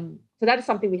 So that is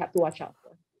something we have to watch out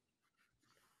for.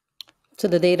 So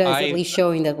the data is at least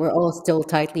showing that we're all still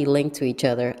tightly linked to each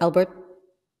other. Albert?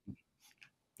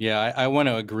 Yeah, I want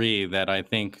to agree that I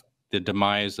think the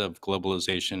demise of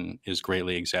globalization is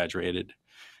greatly exaggerated.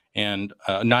 And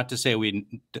not to say we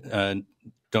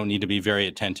don't need to be very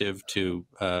attentive to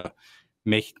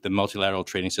make the multilateral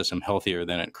trading system healthier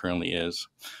than it currently is.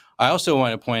 I also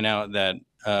want to point out that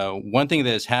one thing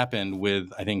that has happened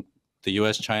with, I think, the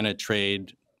U.S.-China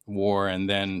trade war and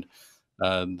then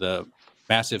the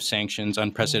massive sanctions,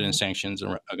 unprecedented sanctions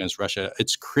against Russia,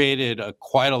 it's created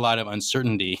quite a lot of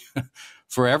uncertainty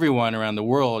for everyone around the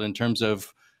world in terms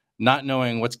of not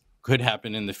knowing what could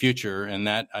happen in the future. And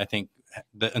that, I think,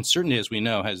 the uncertainty, as we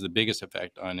know, has the biggest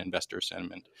effect on investor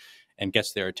sentiment and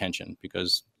gets their attention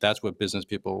because that's what business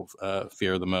people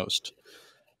fear the most.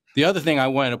 The other thing I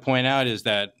wanted to point out is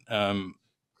that,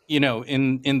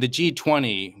 in the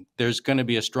G20, there's going to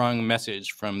be a strong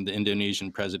message from the Indonesian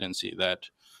presidency that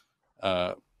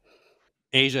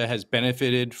Asia has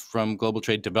benefited from global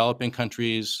trade. Developing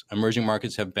countries, emerging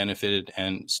markets have benefited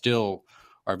and still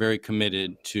are very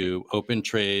committed to open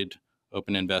trade,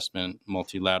 open investment,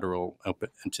 multilateral, open,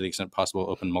 and to the extent possible,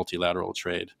 open multilateral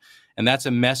trade. And that's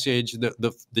a message.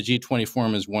 The G20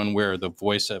 forum is one where the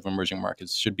voice of emerging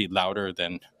markets should be louder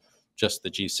than just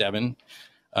the G7.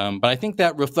 But I think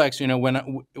that reflects,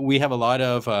 when we have a lot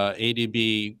of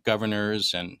ADB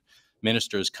governors and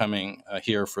ministers coming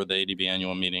here for the ADB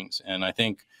annual meetings. And I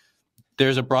think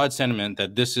there's a broad sentiment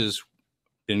that this has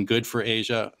been good for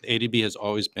Asia. ADB has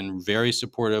always been very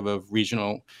supportive of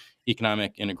regional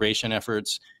economic integration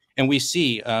efforts. And we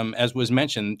see, as was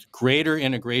mentioned, greater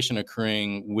integration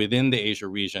occurring within the Asia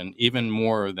region, even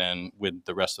more than with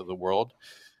the rest of the world.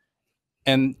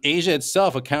 And Asia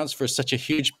itself accounts for such a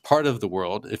huge part of the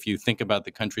world, if you think about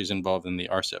the countries involved in the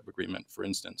RCEP agreement, for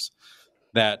instance,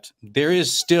 that there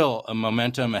is still a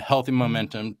momentum, a healthy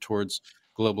momentum towards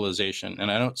globalization. And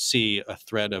I don't see a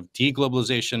threat of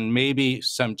deglobalization, maybe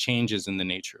some changes in the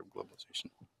nature of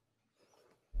globalization.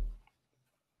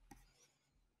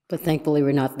 But thankfully,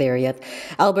 we're not there yet.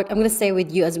 Albert, I'm going to stay with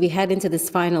you as we head into this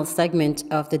final segment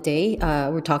of the day.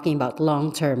 We're talking about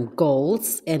long-term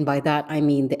goals. And by that, I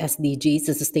mean the SDGs,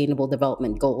 the Sustainable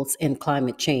Development Goals, and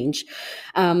climate change.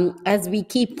 As we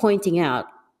keep pointing out,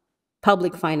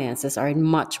 public finances are in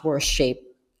much worse shape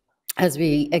as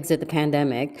we exit the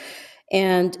pandemic.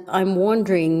 And I'm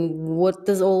wondering, what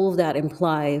does all of that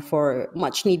imply for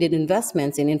much needed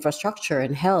investments in infrastructure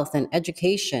and health and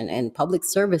education and public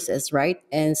services, right?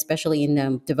 And especially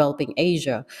in developing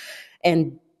Asia.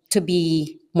 And to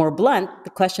be more blunt, the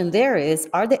question there is,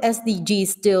 are the SDGs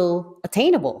still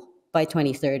attainable by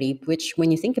 2030? Which,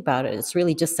 when you think about it, it's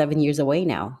really just 7 years away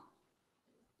now.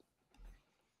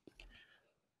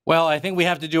 Well, I think we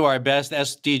have to do our best.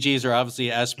 SDGs are obviously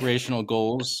aspirational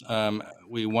goals.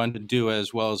 We want to do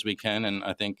as well as we can, and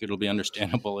I think it'll be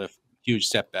understandable if huge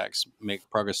setbacks make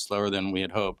progress slower than we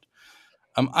had hoped.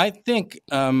 I think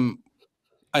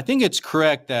it's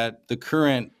correct that the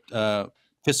current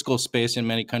fiscal space in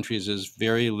many countries is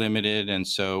very limited, and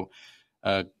so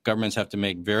governments have to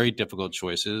make very difficult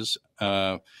choices.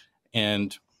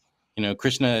 And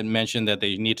Krishna had mentioned that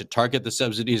they need to target the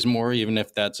subsidies more, even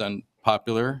if that's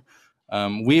unpopular.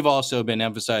 We've also been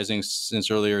emphasizing since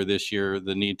earlier this year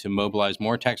the need to mobilize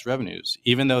more tax revenues,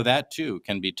 even though that too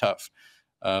can be tough.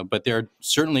 But there are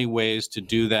certainly ways to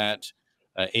do that.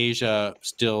 Asia,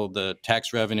 still the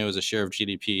tax revenue as a share of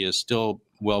GDP is still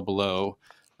well below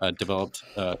developed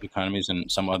economies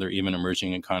and some other even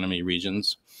emerging economy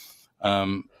regions.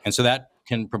 And so that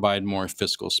can provide more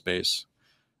fiscal space.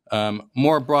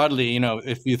 More broadly,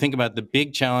 if you think about the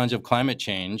big challenge of climate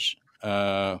change,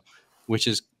 which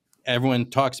is everyone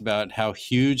talks about how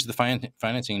huge the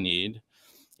financing need.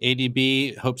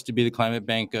 ADB hopes to be the climate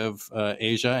bank of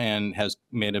Asia and has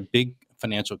made a big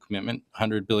financial commitment,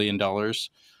 $100 billion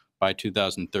by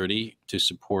 2030, to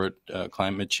support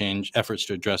climate change efforts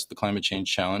to address the climate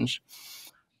change challenge.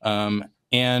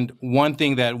 And one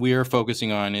thing that we are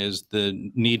focusing on is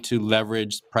the need to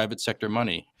leverage private sector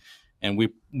money. And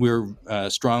we're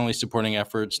strongly supporting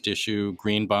efforts to issue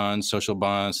green bonds, social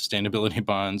bonds, sustainability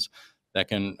bonds that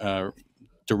can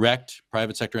direct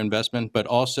private sector investment, but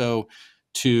also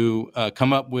to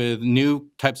come up with new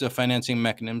types of financing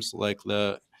mechanisms like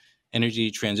the energy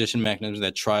transition mechanism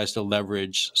that tries to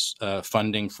leverage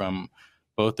funding from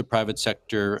both the private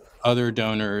sector, other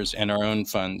donors, and our own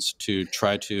funds to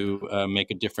try to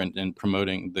make a difference in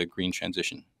promoting the green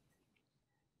transition.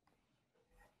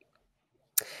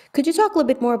 Could you talk a little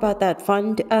bit more about that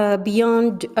fund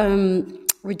beyond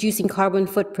reducing carbon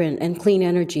footprint and clean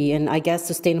energy and I guess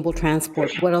sustainable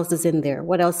transport? What else is in there?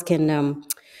 What else can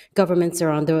governments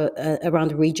around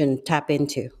the region tap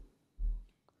into?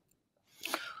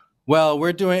 Well,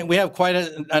 we have quite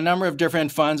a number of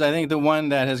different funds. I think the one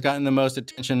that has gotten the most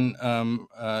attention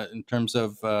in terms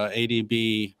of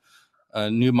ADB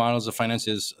new models of finance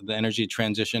is the energy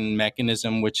transition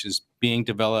mechanism, which is being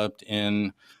developed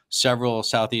in several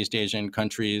Southeast Asian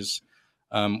countries,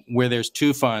 where there's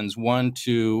two funds, one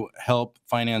to help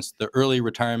finance the early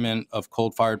retirement of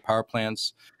coal-fired power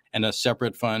plants, and a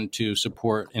separate fund to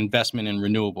support investment in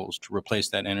renewables to replace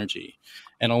that energy.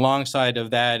 And alongside of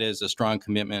that is a strong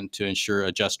commitment to ensure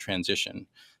a just transition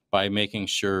by making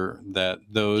sure that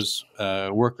those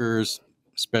workers,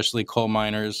 especially coal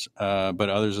miners, but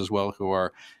others as well who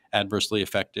are adversely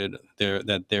affected,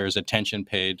 that there's attention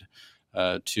paid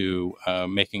to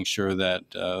making sure that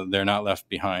they're not left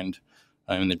behind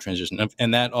in the transition.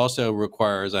 And that also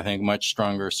requires, I think, much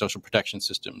stronger social protection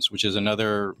systems, which is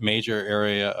another major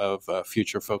area of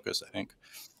future focus, I think,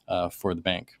 for the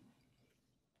bank.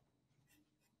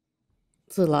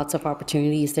 So lots of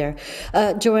opportunities there.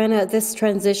 Joanna, this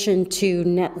transition to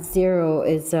net zero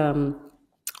is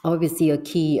obviously a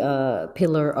key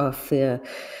pillar of the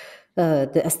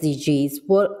SDGs.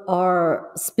 What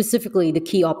are specifically the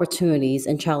key opportunities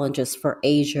and challenges for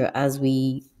Asia as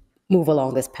we move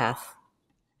along this path?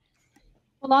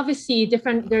 Well, obviously,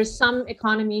 there's some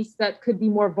economies that could be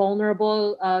more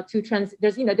vulnerable to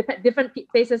there's, different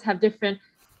places have different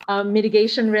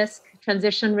mitigation risk,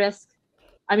 transition risk.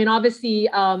 I mean, obviously,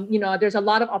 there's a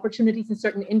lot of opportunities in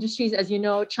certain industries. As you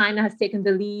know, China has taken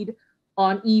the lead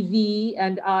on EV.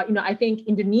 And, I think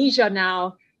Indonesia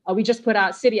now,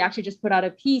 Citi actually just put out a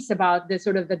piece about the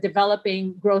sort of the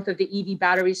developing growth of the EV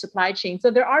battery supply chain. So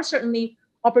there are certainly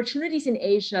opportunities in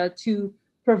Asia to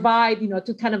provide,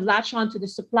 to kind of latch on to the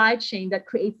supply chain that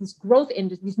creates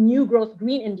these new growth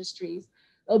green industries.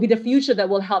 It'll be the future that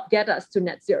will help get us to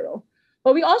net zero.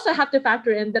 But we also have to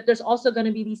factor in that there's also going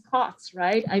to be these costs,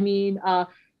 right? I mean,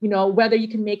 whether you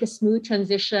can make a smooth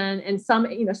transition, and some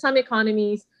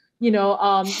economies,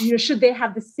 should they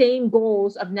have the same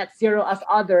goals of net zero as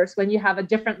others when you have a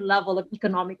different level of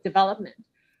economic development?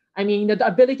 I mean, the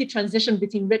ability to transition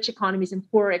between rich economies and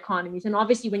poorer economies. And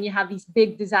obviously, when you have these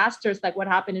big disasters like what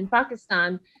happened in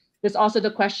Pakistan, there's also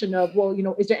the question of, well,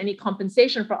 is there any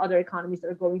compensation for other economies that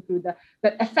are going through the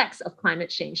effects of climate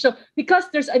change? So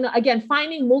because there's, again,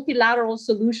 finding multilateral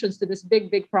solutions to this big,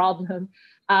 big problem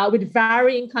with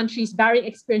varying countries, varying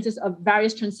experiences of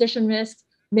various transition risks,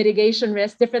 mitigation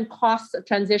risks, different costs of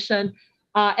transition.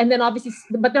 And then obviously,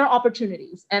 but there are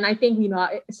opportunities. And I think,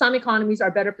 some economies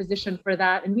are better positioned for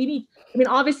that. And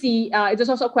obviously, there's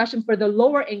also a question for the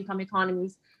lower income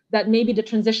economies that maybe the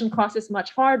transition cost is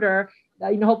much harder.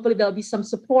 Hopefully there'll be some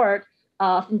support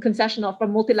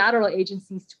from multilateral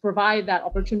agencies to provide that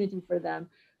opportunity for them.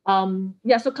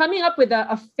 So coming up with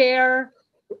a fair,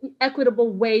 equitable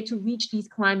way to reach these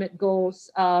climate goals.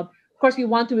 Of course, we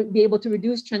want to be able to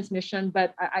reduce transmission,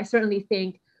 but I certainly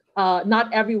think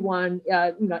not everyone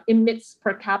emits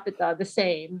per capita the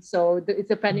same. So it's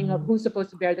depending on who's supposed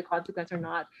to bear the consequence or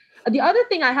not. The other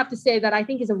thing I have to say that I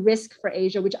think is a risk for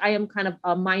Asia, which I am kind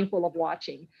of mindful of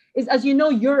watching, is, as you know,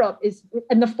 Europe is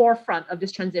in the forefront of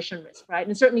this transition risk, right?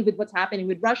 And certainly with what's happening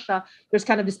with Russia, there's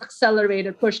kind of this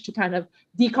accelerated push to kind of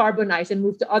decarbonize and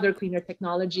move to other cleaner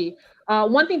technology.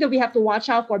 One thing that we have to watch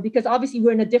out for, because obviously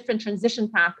we're in a different transition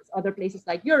path as other places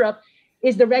like Europe,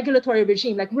 is the regulatory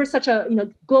regime. Like, we're such a,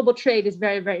 global trade is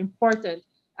very, very important.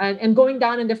 And going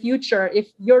down in the future, if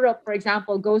Europe, for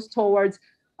example, goes towards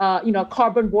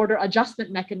carbon border adjustment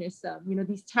mechanism,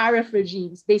 these tariff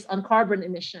regimes based on carbon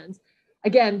emissions.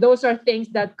 Again, those are things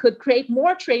that could create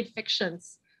more trade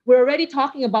fictions. We're already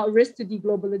talking about risk to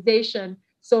deglobalization.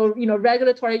 So,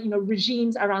 regulatory,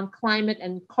 regimes around climate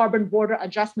and carbon border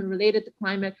adjustment related to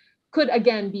climate could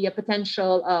again be a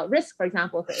potential risk, for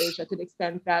example, for Asia, to the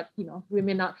extent that, we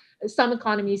may not, some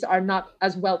economies are not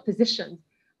as well positioned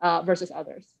versus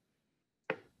others.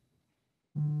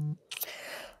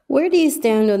 Where do you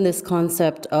stand on this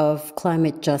concept of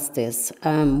climate justice,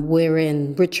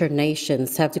 wherein richer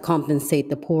nations have to compensate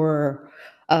the poorer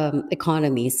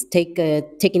economies?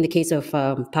 Taking the case of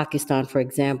Pakistan, for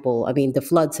example. I mean, the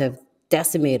floods have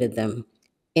decimated them,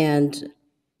 and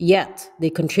yet they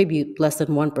contribute less than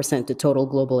 1% to total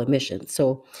global emissions.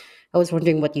 So I was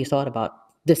wondering what you thought about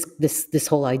this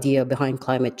whole idea behind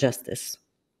climate justice.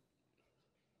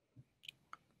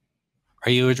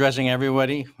 Are you addressing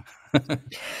everybody? I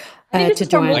think this is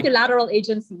for multilateral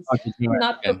agencies,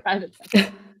 not for private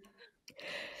sector.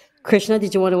 Krishna,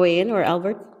 did you want to weigh in, or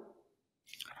Albert?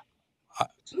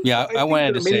 I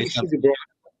wanted to say something.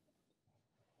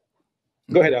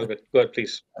 Go ahead, Albert. Go ahead,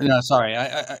 please. No, sorry.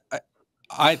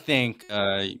 I think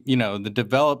the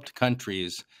developed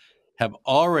countries have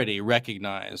already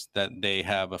recognized that they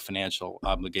have a financial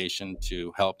obligation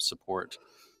to help support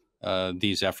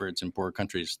these efforts in poor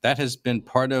countries. That has been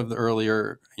part of the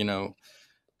earlier,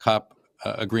 COP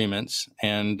agreements,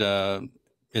 and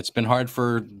it's been hard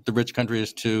for the rich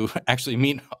countries to actually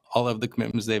meet all of the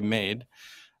commitments they've made.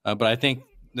 But I think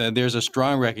there's a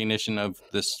strong recognition of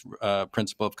this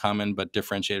principle of common but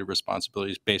differentiated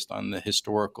responsibilities based on the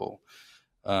historical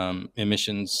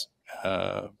emissions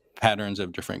patterns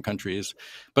of different countries.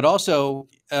 But also,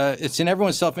 it's in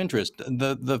everyone's self-interest.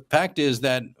 The fact is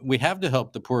that we have to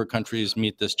help the poorer countries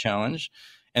meet this challenge,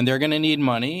 and they're going to need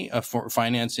money for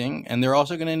financing, and they're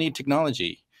also going to need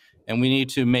technology. And we need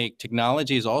to make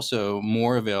technologies also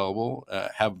more available,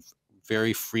 have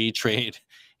very free trade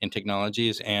in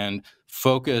technologies, and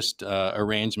focused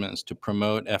arrangements to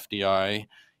promote FDI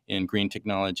in green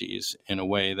technologies in a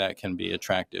way that can be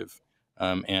attractive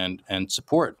and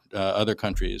support other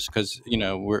countries, because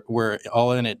we're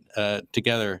all in it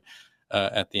together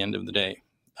at the end of the day.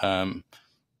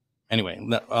 Anyway,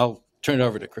 I'll turn it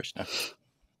over to Krishna.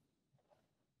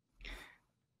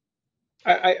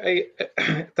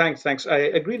 Thanks. I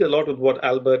agreed a lot with what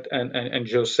Albert and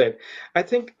Joe said. I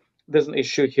think there's an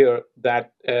issue here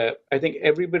that I think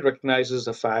everybody recognizes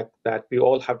the fact that we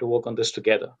all have to work on this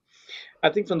together. I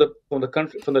think from the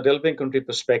developing country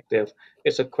perspective,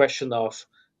 it's a question of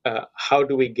how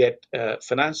do we get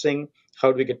financing,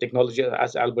 how do we get technology,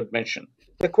 as Albert mentioned.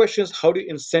 The question is, how do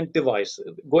you incentivize?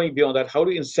 Going beyond that, how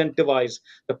do you incentivize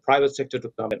the private sector to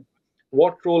come in?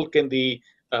 What role can the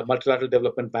multilateral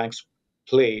development banks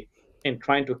play in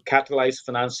trying to catalyze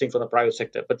financing for the private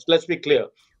sector? But let's be clear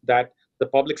that the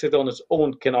public sector on its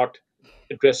own cannot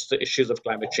address the issues of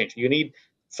climate change. You need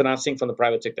financing from the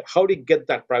private sector. How do you get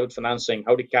that private financing?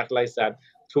 How do you catalyze that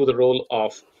through the role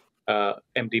of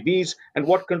MDBs, and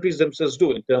what countries themselves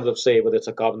do in terms of, say, whether it's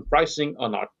a carbon pricing or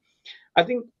not? I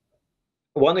think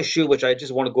one issue, which I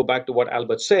just want to go back to what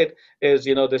Albert said, is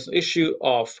this issue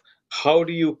of how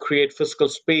do you create fiscal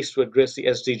space to address the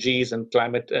SDGs and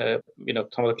climate,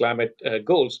 some of the climate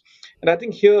goals. And I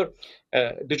think here,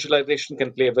 digitalization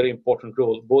can play a very important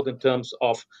role, both in terms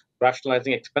of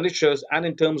rationalizing expenditures and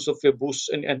in terms of your boost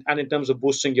and in terms of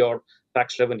boosting your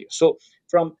tax revenue. So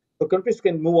the countries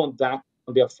can move on that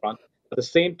on their front. At the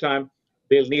same time,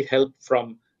 they'll need help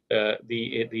from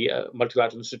the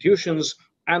multilateral institutions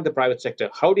and the private sector.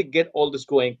 How do you get all this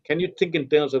going? Can you think in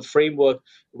terms of framework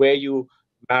where you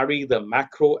marry the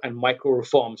macro and micro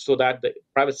reforms so that the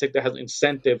private sector has an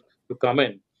incentive to come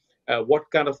in? What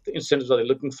kind of incentives are they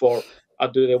looking for?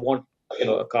 Do they want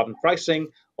a carbon pricing,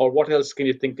 or what else can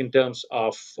you think in terms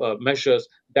of measures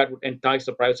that would entice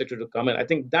the private sector to come in? I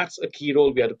think that's a key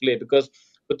role we have to play, because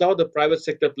without the private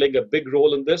sector playing a big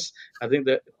role in this, I think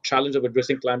the challenge of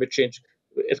addressing climate change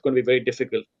is going to be very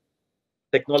difficult.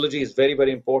 Technology is very,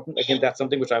 very important. Again, that's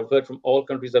something which I've heard from all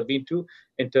countries I've been to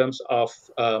in terms of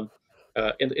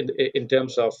in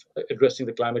terms of addressing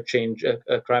the climate change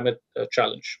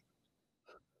challenge.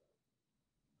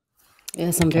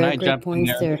 Yeah, some Can very I great jump in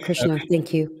points there? there, Krishna.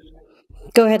 Thank you.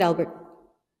 Go ahead, Albert.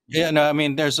 Yeah, no, I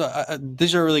mean,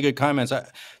 these are really good comments.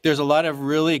 There's a lot of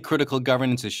really critical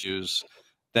governance issues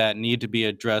that need to be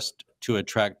addressed to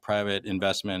attract private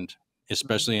investment,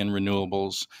 especially in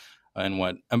renewables and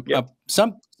what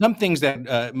some things that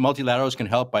multilaterals can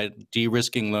help by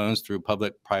de-risking loans through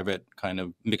public-private kind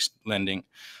of mixed lending,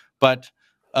 but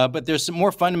there's some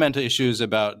more fundamental issues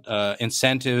about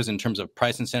incentives in terms of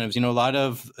price incentives. You know, a lot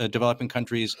of developing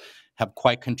countries have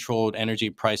quite controlled energy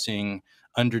pricing,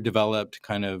 underdeveloped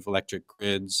kind of electric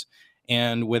grids,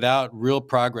 and without real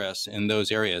progress in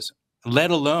those areas,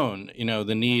 let alone, you know,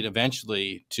 the need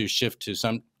eventually to shift to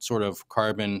some sort of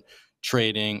carbon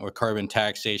trading or carbon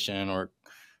taxation or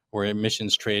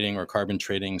emissions trading or carbon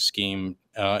trading scheme,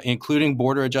 including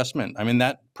border adjustment. I mean,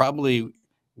 that probably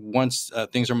once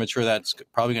things are mature, that's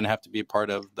probably going to have to be a part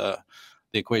of the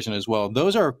equation as well.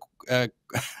 Those are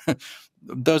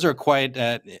those are quite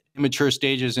at immature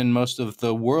stages in most of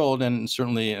the world and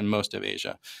certainly in most of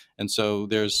Asia. And so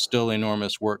there's still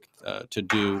enormous work to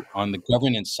do on the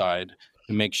governance side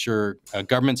to make sure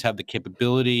governments have the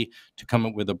capability to come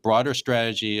up with a broader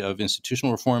strategy of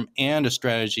institutional reform and a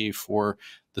strategy for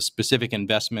the specific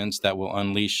investments that will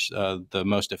unleash the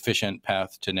most efficient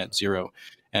path to net zero.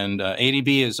 And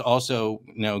ADB is also,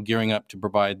 you know, gearing up to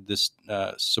provide this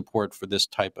support for this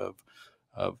type of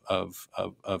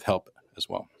help as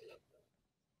well.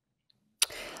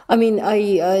 I mean,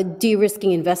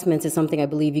 de-risking investments is something I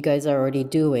believe you guys are already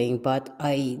doing, but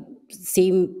I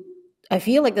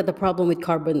feel like that the problem with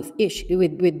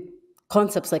with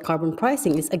concepts like carbon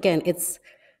pricing is, again, it's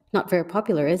not very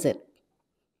popular, is it?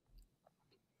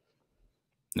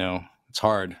 No, it's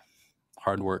hard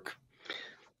work.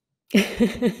 I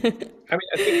mean,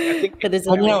 I think But it's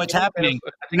well, you know, it's happening.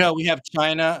 You know, we have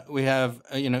China, we have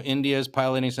you know, India's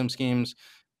piloting some schemes,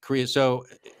 Korea. So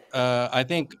I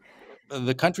think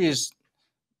the countries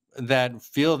that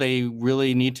feel they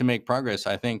really need to make progress,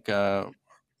 I think,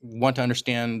 want to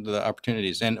understand the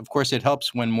opportunities. And of course, it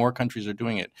helps when more countries are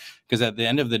doing it, because at the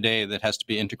end of the day, that has to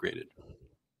be integrated.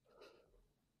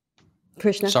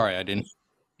 Krishna? Sorry, I didn't.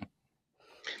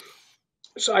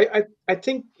 So I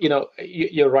think, you know,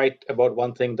 you're right about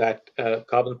one thing, that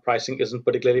carbon pricing isn't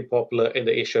particularly popular in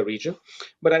the Asia region.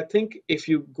 But I think if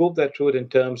you go that route in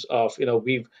terms of, you know,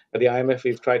 we've at the IMF,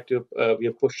 we've tried to we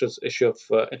have pushed this issue of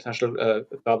international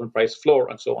carbon price floor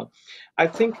and so on. I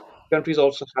think countries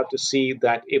also have to see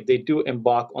that if they do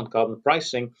embark on carbon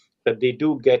pricing, that they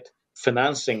do get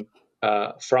financing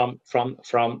from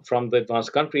the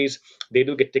advanced countries. They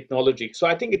do get technology. So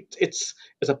I think it's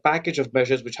a package of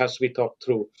measures which has to be thought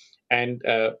through. And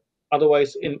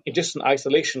otherwise, in just in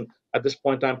isolation, at this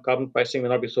point in time, carbon pricing may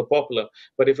not be so popular.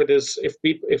 But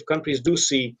if countries do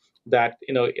see that,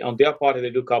 you know, on their part, if they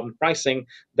do carbon pricing,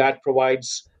 that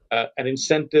provides an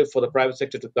incentive for the private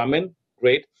sector to come in.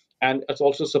 Great. And it's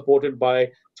also supported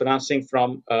by financing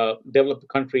from developed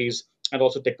countries and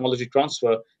also technology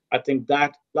transfer. I think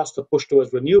that plus the push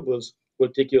towards renewables will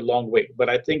take you a long way. But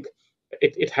I think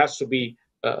it has to be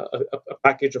a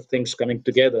package of things coming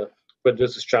together to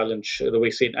address this challenge the way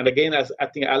we see it. And again, as I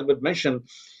think Albert mentioned,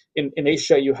 in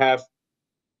Asia, you have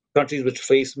countries which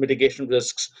face mitigation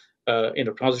risks, you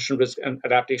know, transition risk and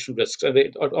adaptation risks, and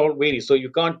it all varies. So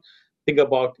you can't think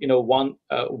about, you know,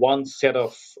 one set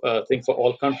of thing for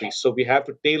all countries. So we have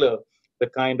to tailor the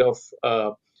kind of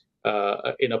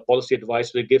you know, policy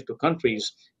advice we give to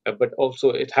countries, but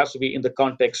also it has to be in the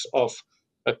context of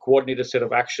a coordinated set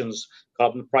of actions: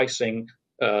 carbon pricing,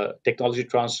 technology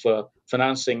transfer,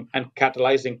 financing, and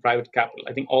catalyzing private capital.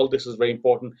 I think all this is very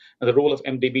important, and the role of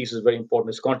MDBs is very important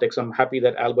in this context. I'm happy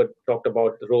that Albert talked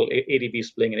about the role ADB is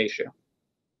playing in Asia.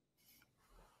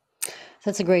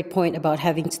 That's a great point about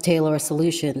having to tailor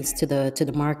solutions to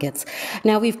the markets.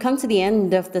 Now we've come to the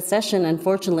end of the session.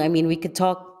 Unfortunately, I mean, we could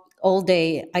talk all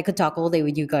day. I could talk all day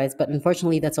with you guys, but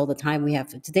unfortunately, that's all the time we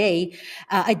have for today.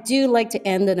 I do like to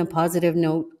end on a positive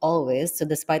note always. So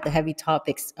despite the heavy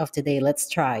topics of today, let's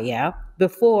try. Yeah,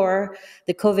 before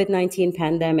the COVID-19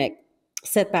 pandemic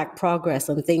set back progress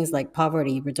on things like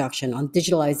poverty reduction, on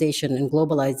digitalization and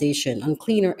globalization, on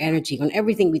cleaner energy, on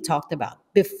everything we talked about.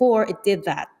 Before it did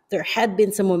that, there had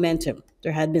been some momentum.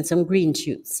 There had been some green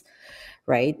shoots,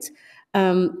 right?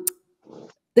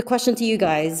 The question to you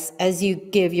guys, as you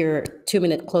give your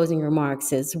 2-minute closing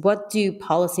remarks, is what should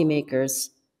policymakers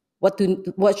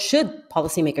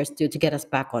do to get us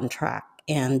back on track,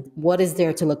 and what is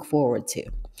there to look forward to?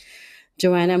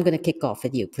 Joanna, I'm going to kick off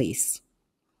with you, please.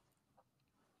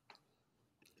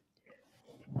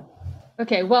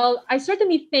 Okay, well, I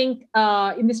certainly think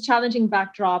in this challenging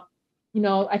backdrop,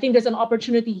 I think there's an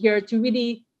opportunity here to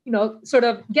really, sort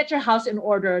of get your house in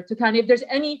order to kind of, if there's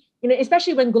any,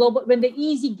 especially when the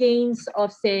easy gains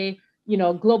of, say,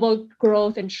 global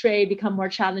growth and trade become more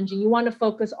challenging, you want to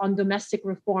focus on domestic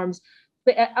reforms,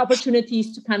 the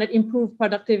opportunities to kind of improve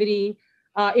productivity,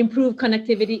 improve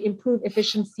connectivity, improve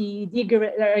efficiency,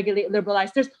 deregulate,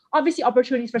 liberalize. There's obviously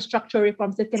opportunities for structural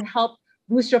reforms that can help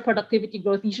boost your productivity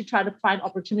growth. You should try to find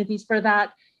opportunities for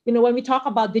that. When we talk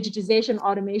about digitization,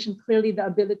 automation, clearly the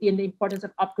ability and the importance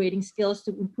of upgrading skills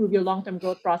to improve your long-term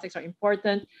growth prospects are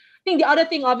important. I think the other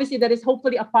thing, obviously, that is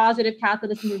hopefully a positive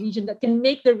catalyst in the region that can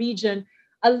make the region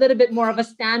a little bit more of a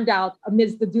standout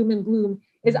amidst the doom and gloom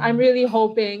is I'm really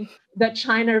hoping that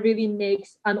China really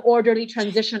makes an orderly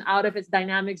transition out of its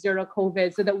dynamic zero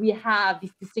COVID so that we have this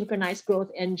synchronized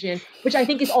growth engine, which I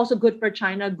think is also good for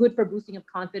China, good for boosting of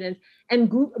confidence, and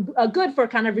good for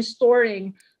kind of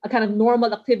restoring a kind of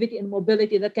normal activity and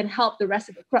mobility that can help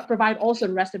provide also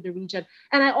the rest of the region.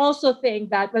 And I also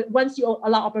think that once you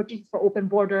allow opportunities for open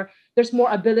border, there's more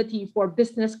ability for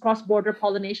business, cross-border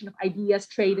pollination of ideas,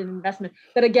 trade, and investment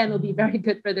that again will be very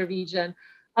good for the region.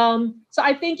 So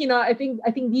I think, I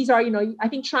think these are, I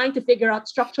think trying to figure out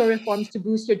structural reforms to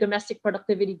boost your domestic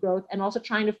productivity growth and also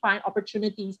trying to find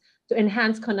opportunities to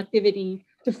enhance connectivity,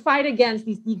 to fight against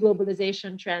these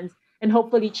deglobalization trends. And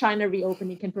hopefully China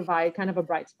reopening can provide kind of a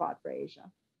bright spot for Asia.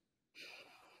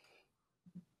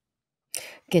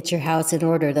 Get your house in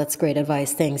order. That's great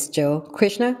advice. Thanks, Joe.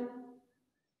 Krishna?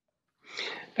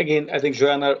 Again, I think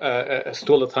Joanna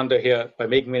stole the thunder here by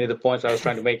making many of the points I was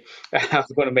trying to make.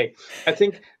 I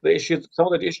think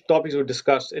some of the topics were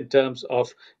discussed in terms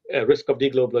of risk of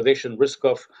deglobalization, risk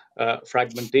of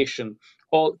fragmentation,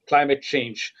 all climate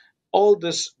change. All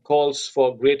this calls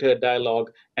for greater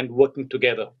dialogue and working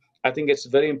together. I think it's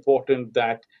very important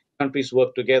that countries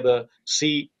work together,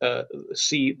 see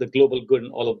the global good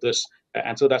in all of this.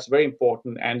 And so that's very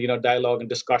important. And dialogue and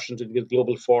discussions with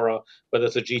global fora, whether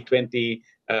it's a G20,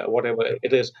 whatever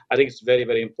it is, I think it's very,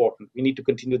 very important. We need to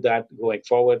continue that going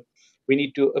forward. We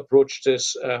need to approach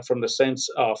this from the sense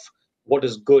of what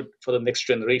is good for the next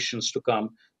generations to come,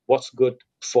 what's good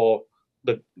for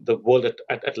the world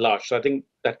at large. So I think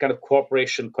that kind of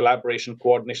cooperation, collaboration,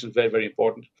 coordination is very, very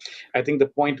important. I think the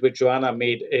point which Joanna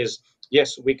made is,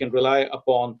 yes, we can rely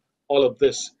upon all of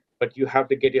this, but you have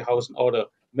to get your house in order.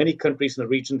 Many countries in the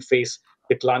region face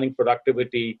declining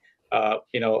productivity, a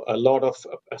lot of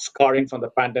scarring from the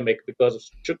pandemic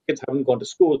because kids haven't gone to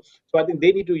school. So I think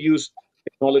they need to use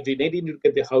technology. They need to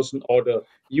get their house in order,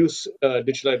 use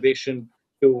digitalization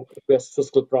to address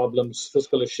fiscal problems,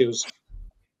 fiscal issues,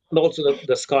 and also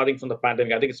the scarring from the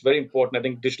pandemic. I think it's very important. I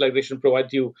think digitalization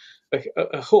provides you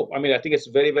a hope. I mean, I think it's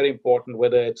very, very important,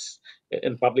 whether it's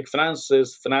in public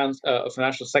finances,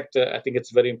 financial sector. I think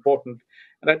it's very important.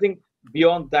 And I think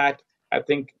beyond that, I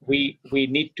think we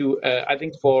need to, I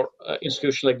think for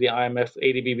institutions like the IMF,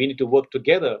 ADB, we need to work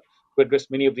together to address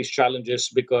many of these challenges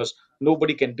because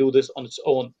nobody can do this on its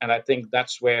own. And I think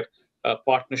that's where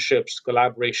partnerships,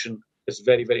 collaboration is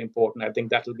very, very important. I think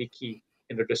that will be key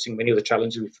in addressing many of the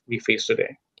challenges we face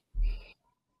today.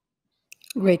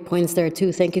 Great points there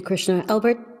too. Thank you, Krishna.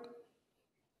 Albert?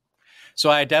 So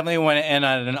I definitely want to end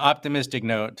on an optimistic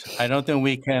note. I don't think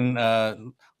we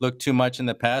can look too much in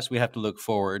the past. We have to look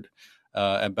forward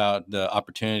about the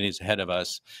opportunities ahead of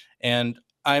us. And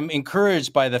I'm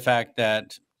encouraged by the fact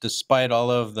that despite all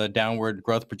of the downward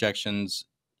growth projections,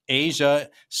 Asia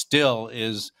still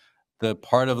is the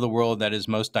part of the world that is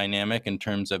most dynamic in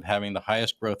terms of having the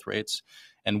highest growth rates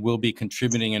and will be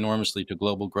contributing enormously to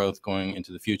global growth going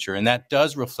into the future. And that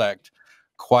does reflect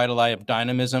quite a lot of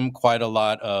dynamism, quite a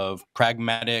lot of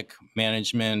pragmatic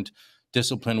management,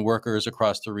 disciplined workers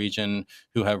across the region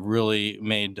who have really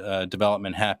made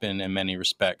development happen in many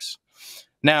respects.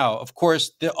 Now, of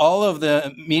course, all of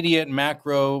the immediate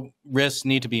macro risks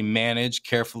need to be managed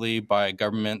carefully by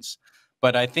governments.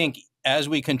 But I think as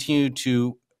we continue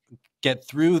to get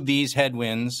through these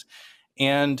headwinds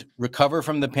and recover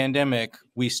from the pandemic,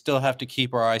 we still have to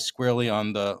keep our eyes squarely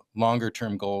on the longer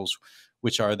term goals,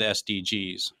 which are the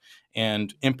SDGs.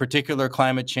 And in particular,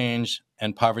 climate change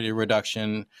and poverty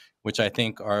reduction, which I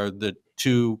think are the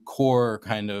two core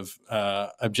kind of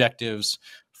objectives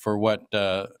for what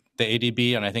the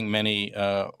ADB and I think many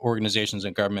organizations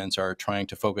and governments are trying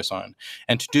to focus on.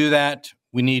 And to do that,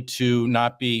 We need to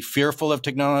not be fearful of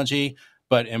technology,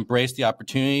 but embrace the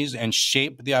opportunities and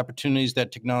shape the opportunities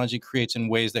that technology creates in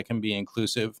ways that can be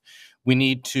inclusive. We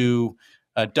need to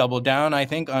double down, I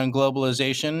think, on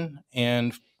globalization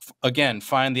and, again,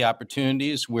 find the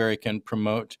opportunities where it can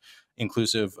promote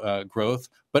inclusive growth,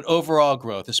 but overall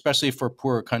growth, especially for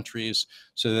poorer countries,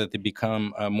 so that they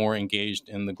become more engaged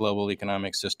in the global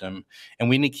economic system. And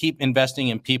we need to keep investing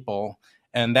in people.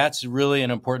 And that's really an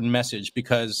important message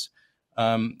because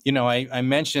I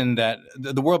mentioned that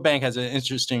the World Bank has an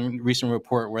interesting recent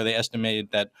report where they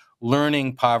estimated that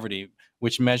learning poverty,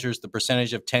 which measures the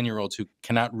percentage of 10-year-olds who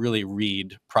cannot really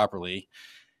read properly,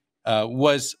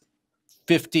 was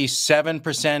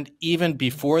 57% even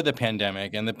before the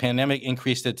pandemic, and the pandemic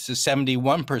increased it to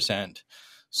 71%.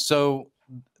 So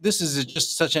this is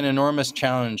just such an enormous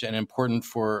challenge and important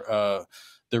for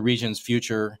the region's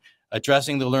future,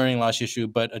 addressing the learning loss issue,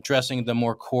 but addressing the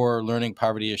more core learning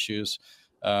poverty issues.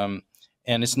 And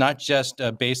it's not just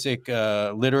basic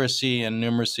literacy and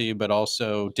numeracy, but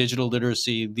also digital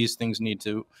literacy. These things need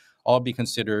to all be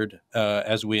considered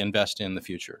as we invest in the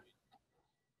future.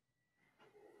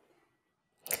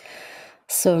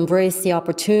 So embrace the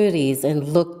opportunities and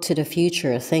look to the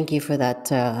future. Thank you for that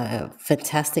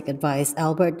fantastic advice,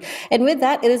 Albert. And with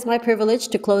that, it is my privilege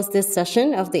to close this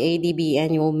session of the ADB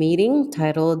annual meeting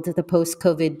titled The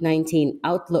Post-COVID-19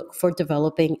 Outlook for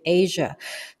Developing Asia.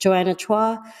 Joanna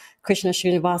Chua, Krishna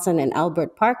Srinivasan, and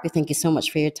Albert Park, we thank you so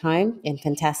much for your time and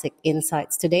fantastic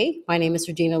insights today. My name is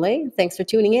Regina Lay. Thanks for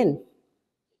tuning in.